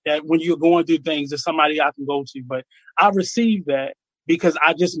artists that when you're going through things, there's somebody I can go to. But I receive that because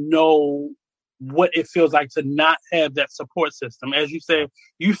I just know what it feels like to not have that support system. As you said,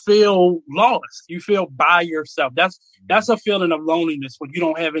 you feel lost. You feel by yourself. That's a feeling of loneliness when you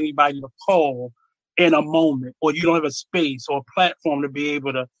don't have anybody to call in a moment, or you don't have a space or a platform to be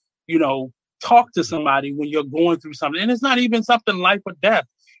able to, you know, talk to somebody when you're going through something. And it's not even something life or death.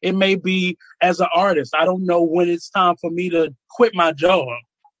 It may be as an artist. I don't know when it's time for me to quit my job,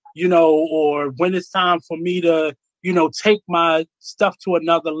 you know, or when it's time for me to, you know, take my stuff to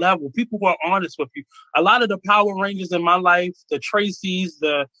another level. People who are honest with you. A lot of the Power Rangers in my life, the Tracys,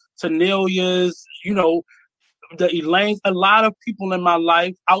 the Tanelias, you know, the Elaines, a lot of people in my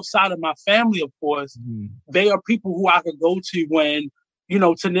life outside of my family, of course, they are people who I could go to when, you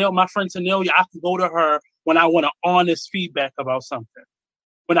know, my friend Tanelia, I could go to her when I want an honest feedback about something.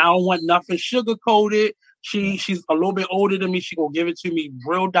 When I don't want nothing sugar-coated. She's a little bit older than me. She gonna give it to me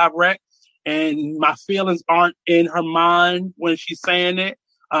real direct. And my feelings aren't in her mind when she's saying it.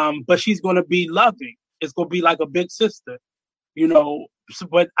 But she's going to be loving. It's going to be like a big sister, you know.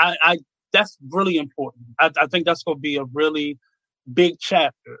 But I that's really important. I think that's going to be a really big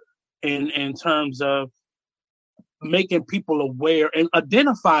chapter in terms of making people aware and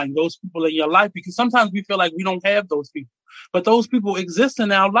identifying those people in your life, because sometimes we feel like we don't have those people, but those people exist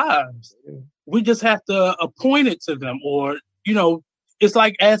in our lives. We just have to point it to them, or, you know, it's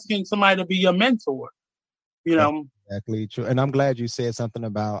like asking somebody to be your mentor, you know. Exactly true. And I'm glad you said something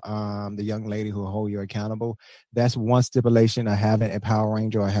about the young lady who hold you accountable. That's one stipulation of having a Power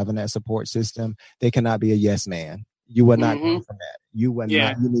Ranger or having that support system. They cannot be a yes man. You will not go from that. You will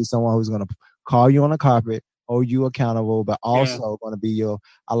not. You need someone who's going to call you on the carpet, hold you accountable, but also going to be your,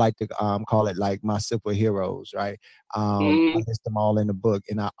 I like to call it like my superheroes, right? I list them all in the book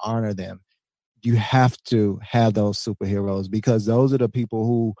and I honor them. You have to have those superheroes, because those are the people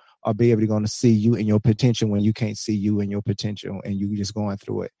who are going to see you in your potential when you can't see you in your potential and you just going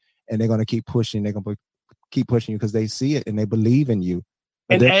through it. And they're going to keep pushing. They're going to keep pushing you because they see it and they believe in you.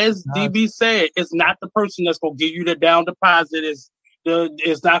 But and as DB said, it's not the person that's going to give you the down deposit. It's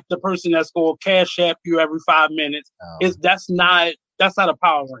not the person that's going to cash app you every 5 minutes. No. That's not a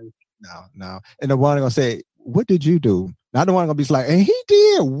Power Ranger. No. And the one going to say, what did you do? Not the one going to be like, and he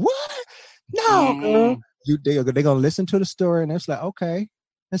did what? No, girl. They're going to listen to the story and it's like, okay.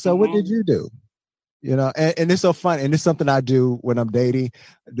 And so what did you do? You know, and it's so fun. And it's something I do when I'm dating,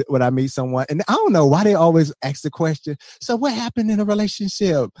 when I meet someone. And I don't know why they always ask the question, so what happened in a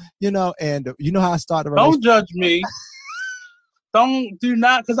relationship? You know, and you know how I start a relationship. Don't judge me. Do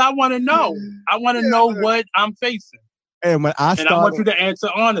not, because I want to know. I want to know what I'm facing. And when I want you to answer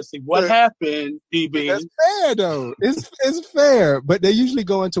honestly. What happened, DB? That's fair, though. It's fair. But they usually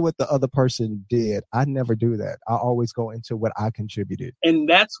go into what the other person did. I never do that. I always go into what I contributed. And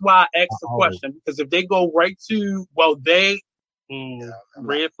that's why I asked the question. Because if they go right to,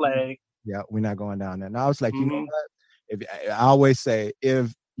 red flag. Yeah, we're not going down there. And I was like, you know what? I always say,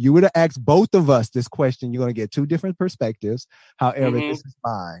 if you were to ask both of us this question, you're going to get two different perspectives. However, this is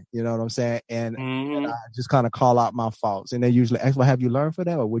mine. You know what I'm saying? And I just kind of call out my faults. And they usually ask, well, have you learned from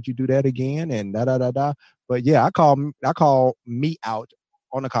that? Or would you do that again? And da-da-da-da. But yeah, I call me out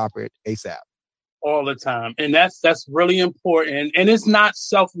on the carpet ASAP. All the time. And that's really important. And it's not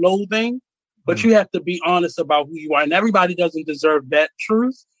self-loathing, but you have to be honest about who you are. And everybody doesn't deserve that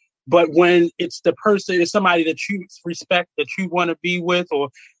truth. But when it's the person, it's somebody that you respect, that you want to be with, or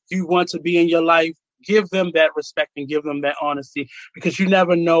you want to be in your life, give them that respect and give them that honesty, because you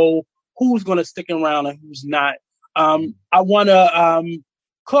never know who's going to stick around and who's not. I want to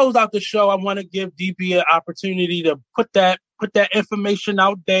close out the show. I want to give DB an opportunity to put that information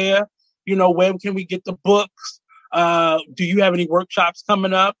out there. You know, where can we get the books? Do you have any workshops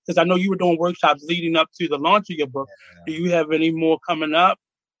coming up? Because I know you were doing workshops leading up to the launch of your book. Yeah. Do you have any more coming up?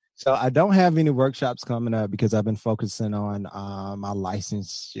 So I don't have any workshops coming up because I've been focusing on my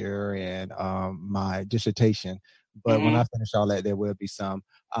licensure and my dissertation. But when I finish all that, there will be some.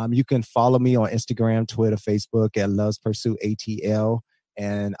 You can follow me on Instagram, Twitter, Facebook at Loves Pursuit ATL.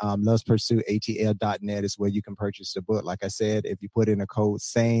 And lovespursuitatl.net is where you can purchase the book. Like I said, if you put in a code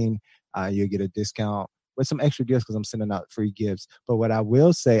SANE, you'll get a discount with some extra gifts because I'm sending out free gifts. But what I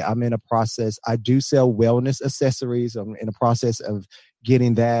will say, I'm in a process. I do sell wellness accessories. I'm in a process of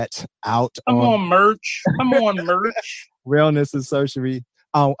getting that out. Come on, merch. Wellness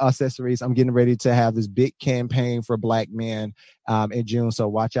accessories. I'm getting ready to have this big campaign for Black men in June. So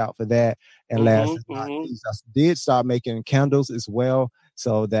watch out for that. And last but not least, I did start making candles as well.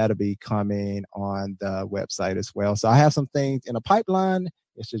 So that'll be coming on the website as well. So I have some things in a pipeline.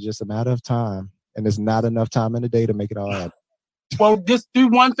 It's just a matter of time. And there's not enough time in the day to make it all happen. Well, just do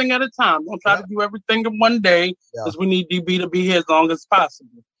one thing at a time. Don't try to do everything in one day, because we need DB to be here as long as possible.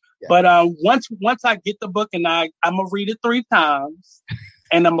 Yeah. But once I get the book, and I'm going to read it 3 times,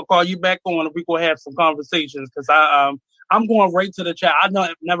 and I'm going to call you back on, and we're going to have some conversations, because I'm going right to the chat. I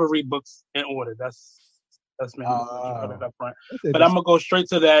never read books in order. That's me. Up front. But I'm going to go straight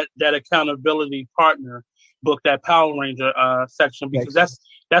to that accountability partner book, that Power Ranger section, because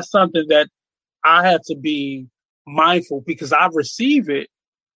that's something that I have to be mindful, because I receive it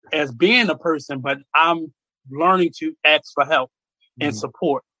as being a person, but I'm learning to ask for help and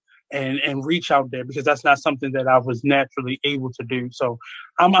support and reach out there, because that's not something that I was naturally able to do. So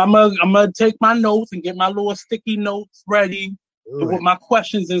I'm gonna take my notes and get my little sticky notes ready with my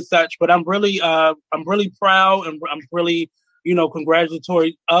questions and such. But I'm really proud, and I'm really,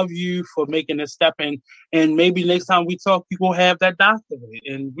 congratulatory of you for making this step. And maybe next time we talk, you gonna have that doctorate,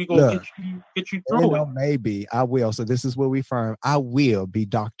 and we gonna get you through it. Maybe I will. So this is where we firm. I will be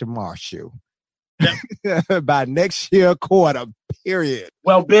Dr. Marshall by next year quarter. Period.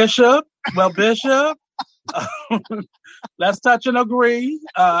 Well, Bishop. Let's touch and agree.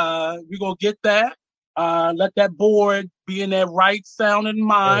 We're gonna get that. Let that board be in that right sounding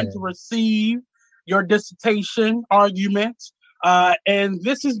mind to receive your dissertation argument. And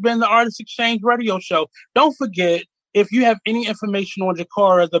this has been the Artist Exchange Radio Show. Don't forget, if you have any information on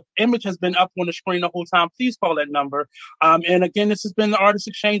Jakara, the image has been up on the screen the whole time. Please call that number. And again, this has been the Artist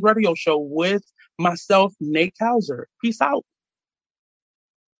Exchange Radio Show with myself, Nate Hauser. Peace out.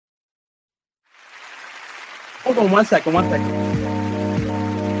 Hold on one second.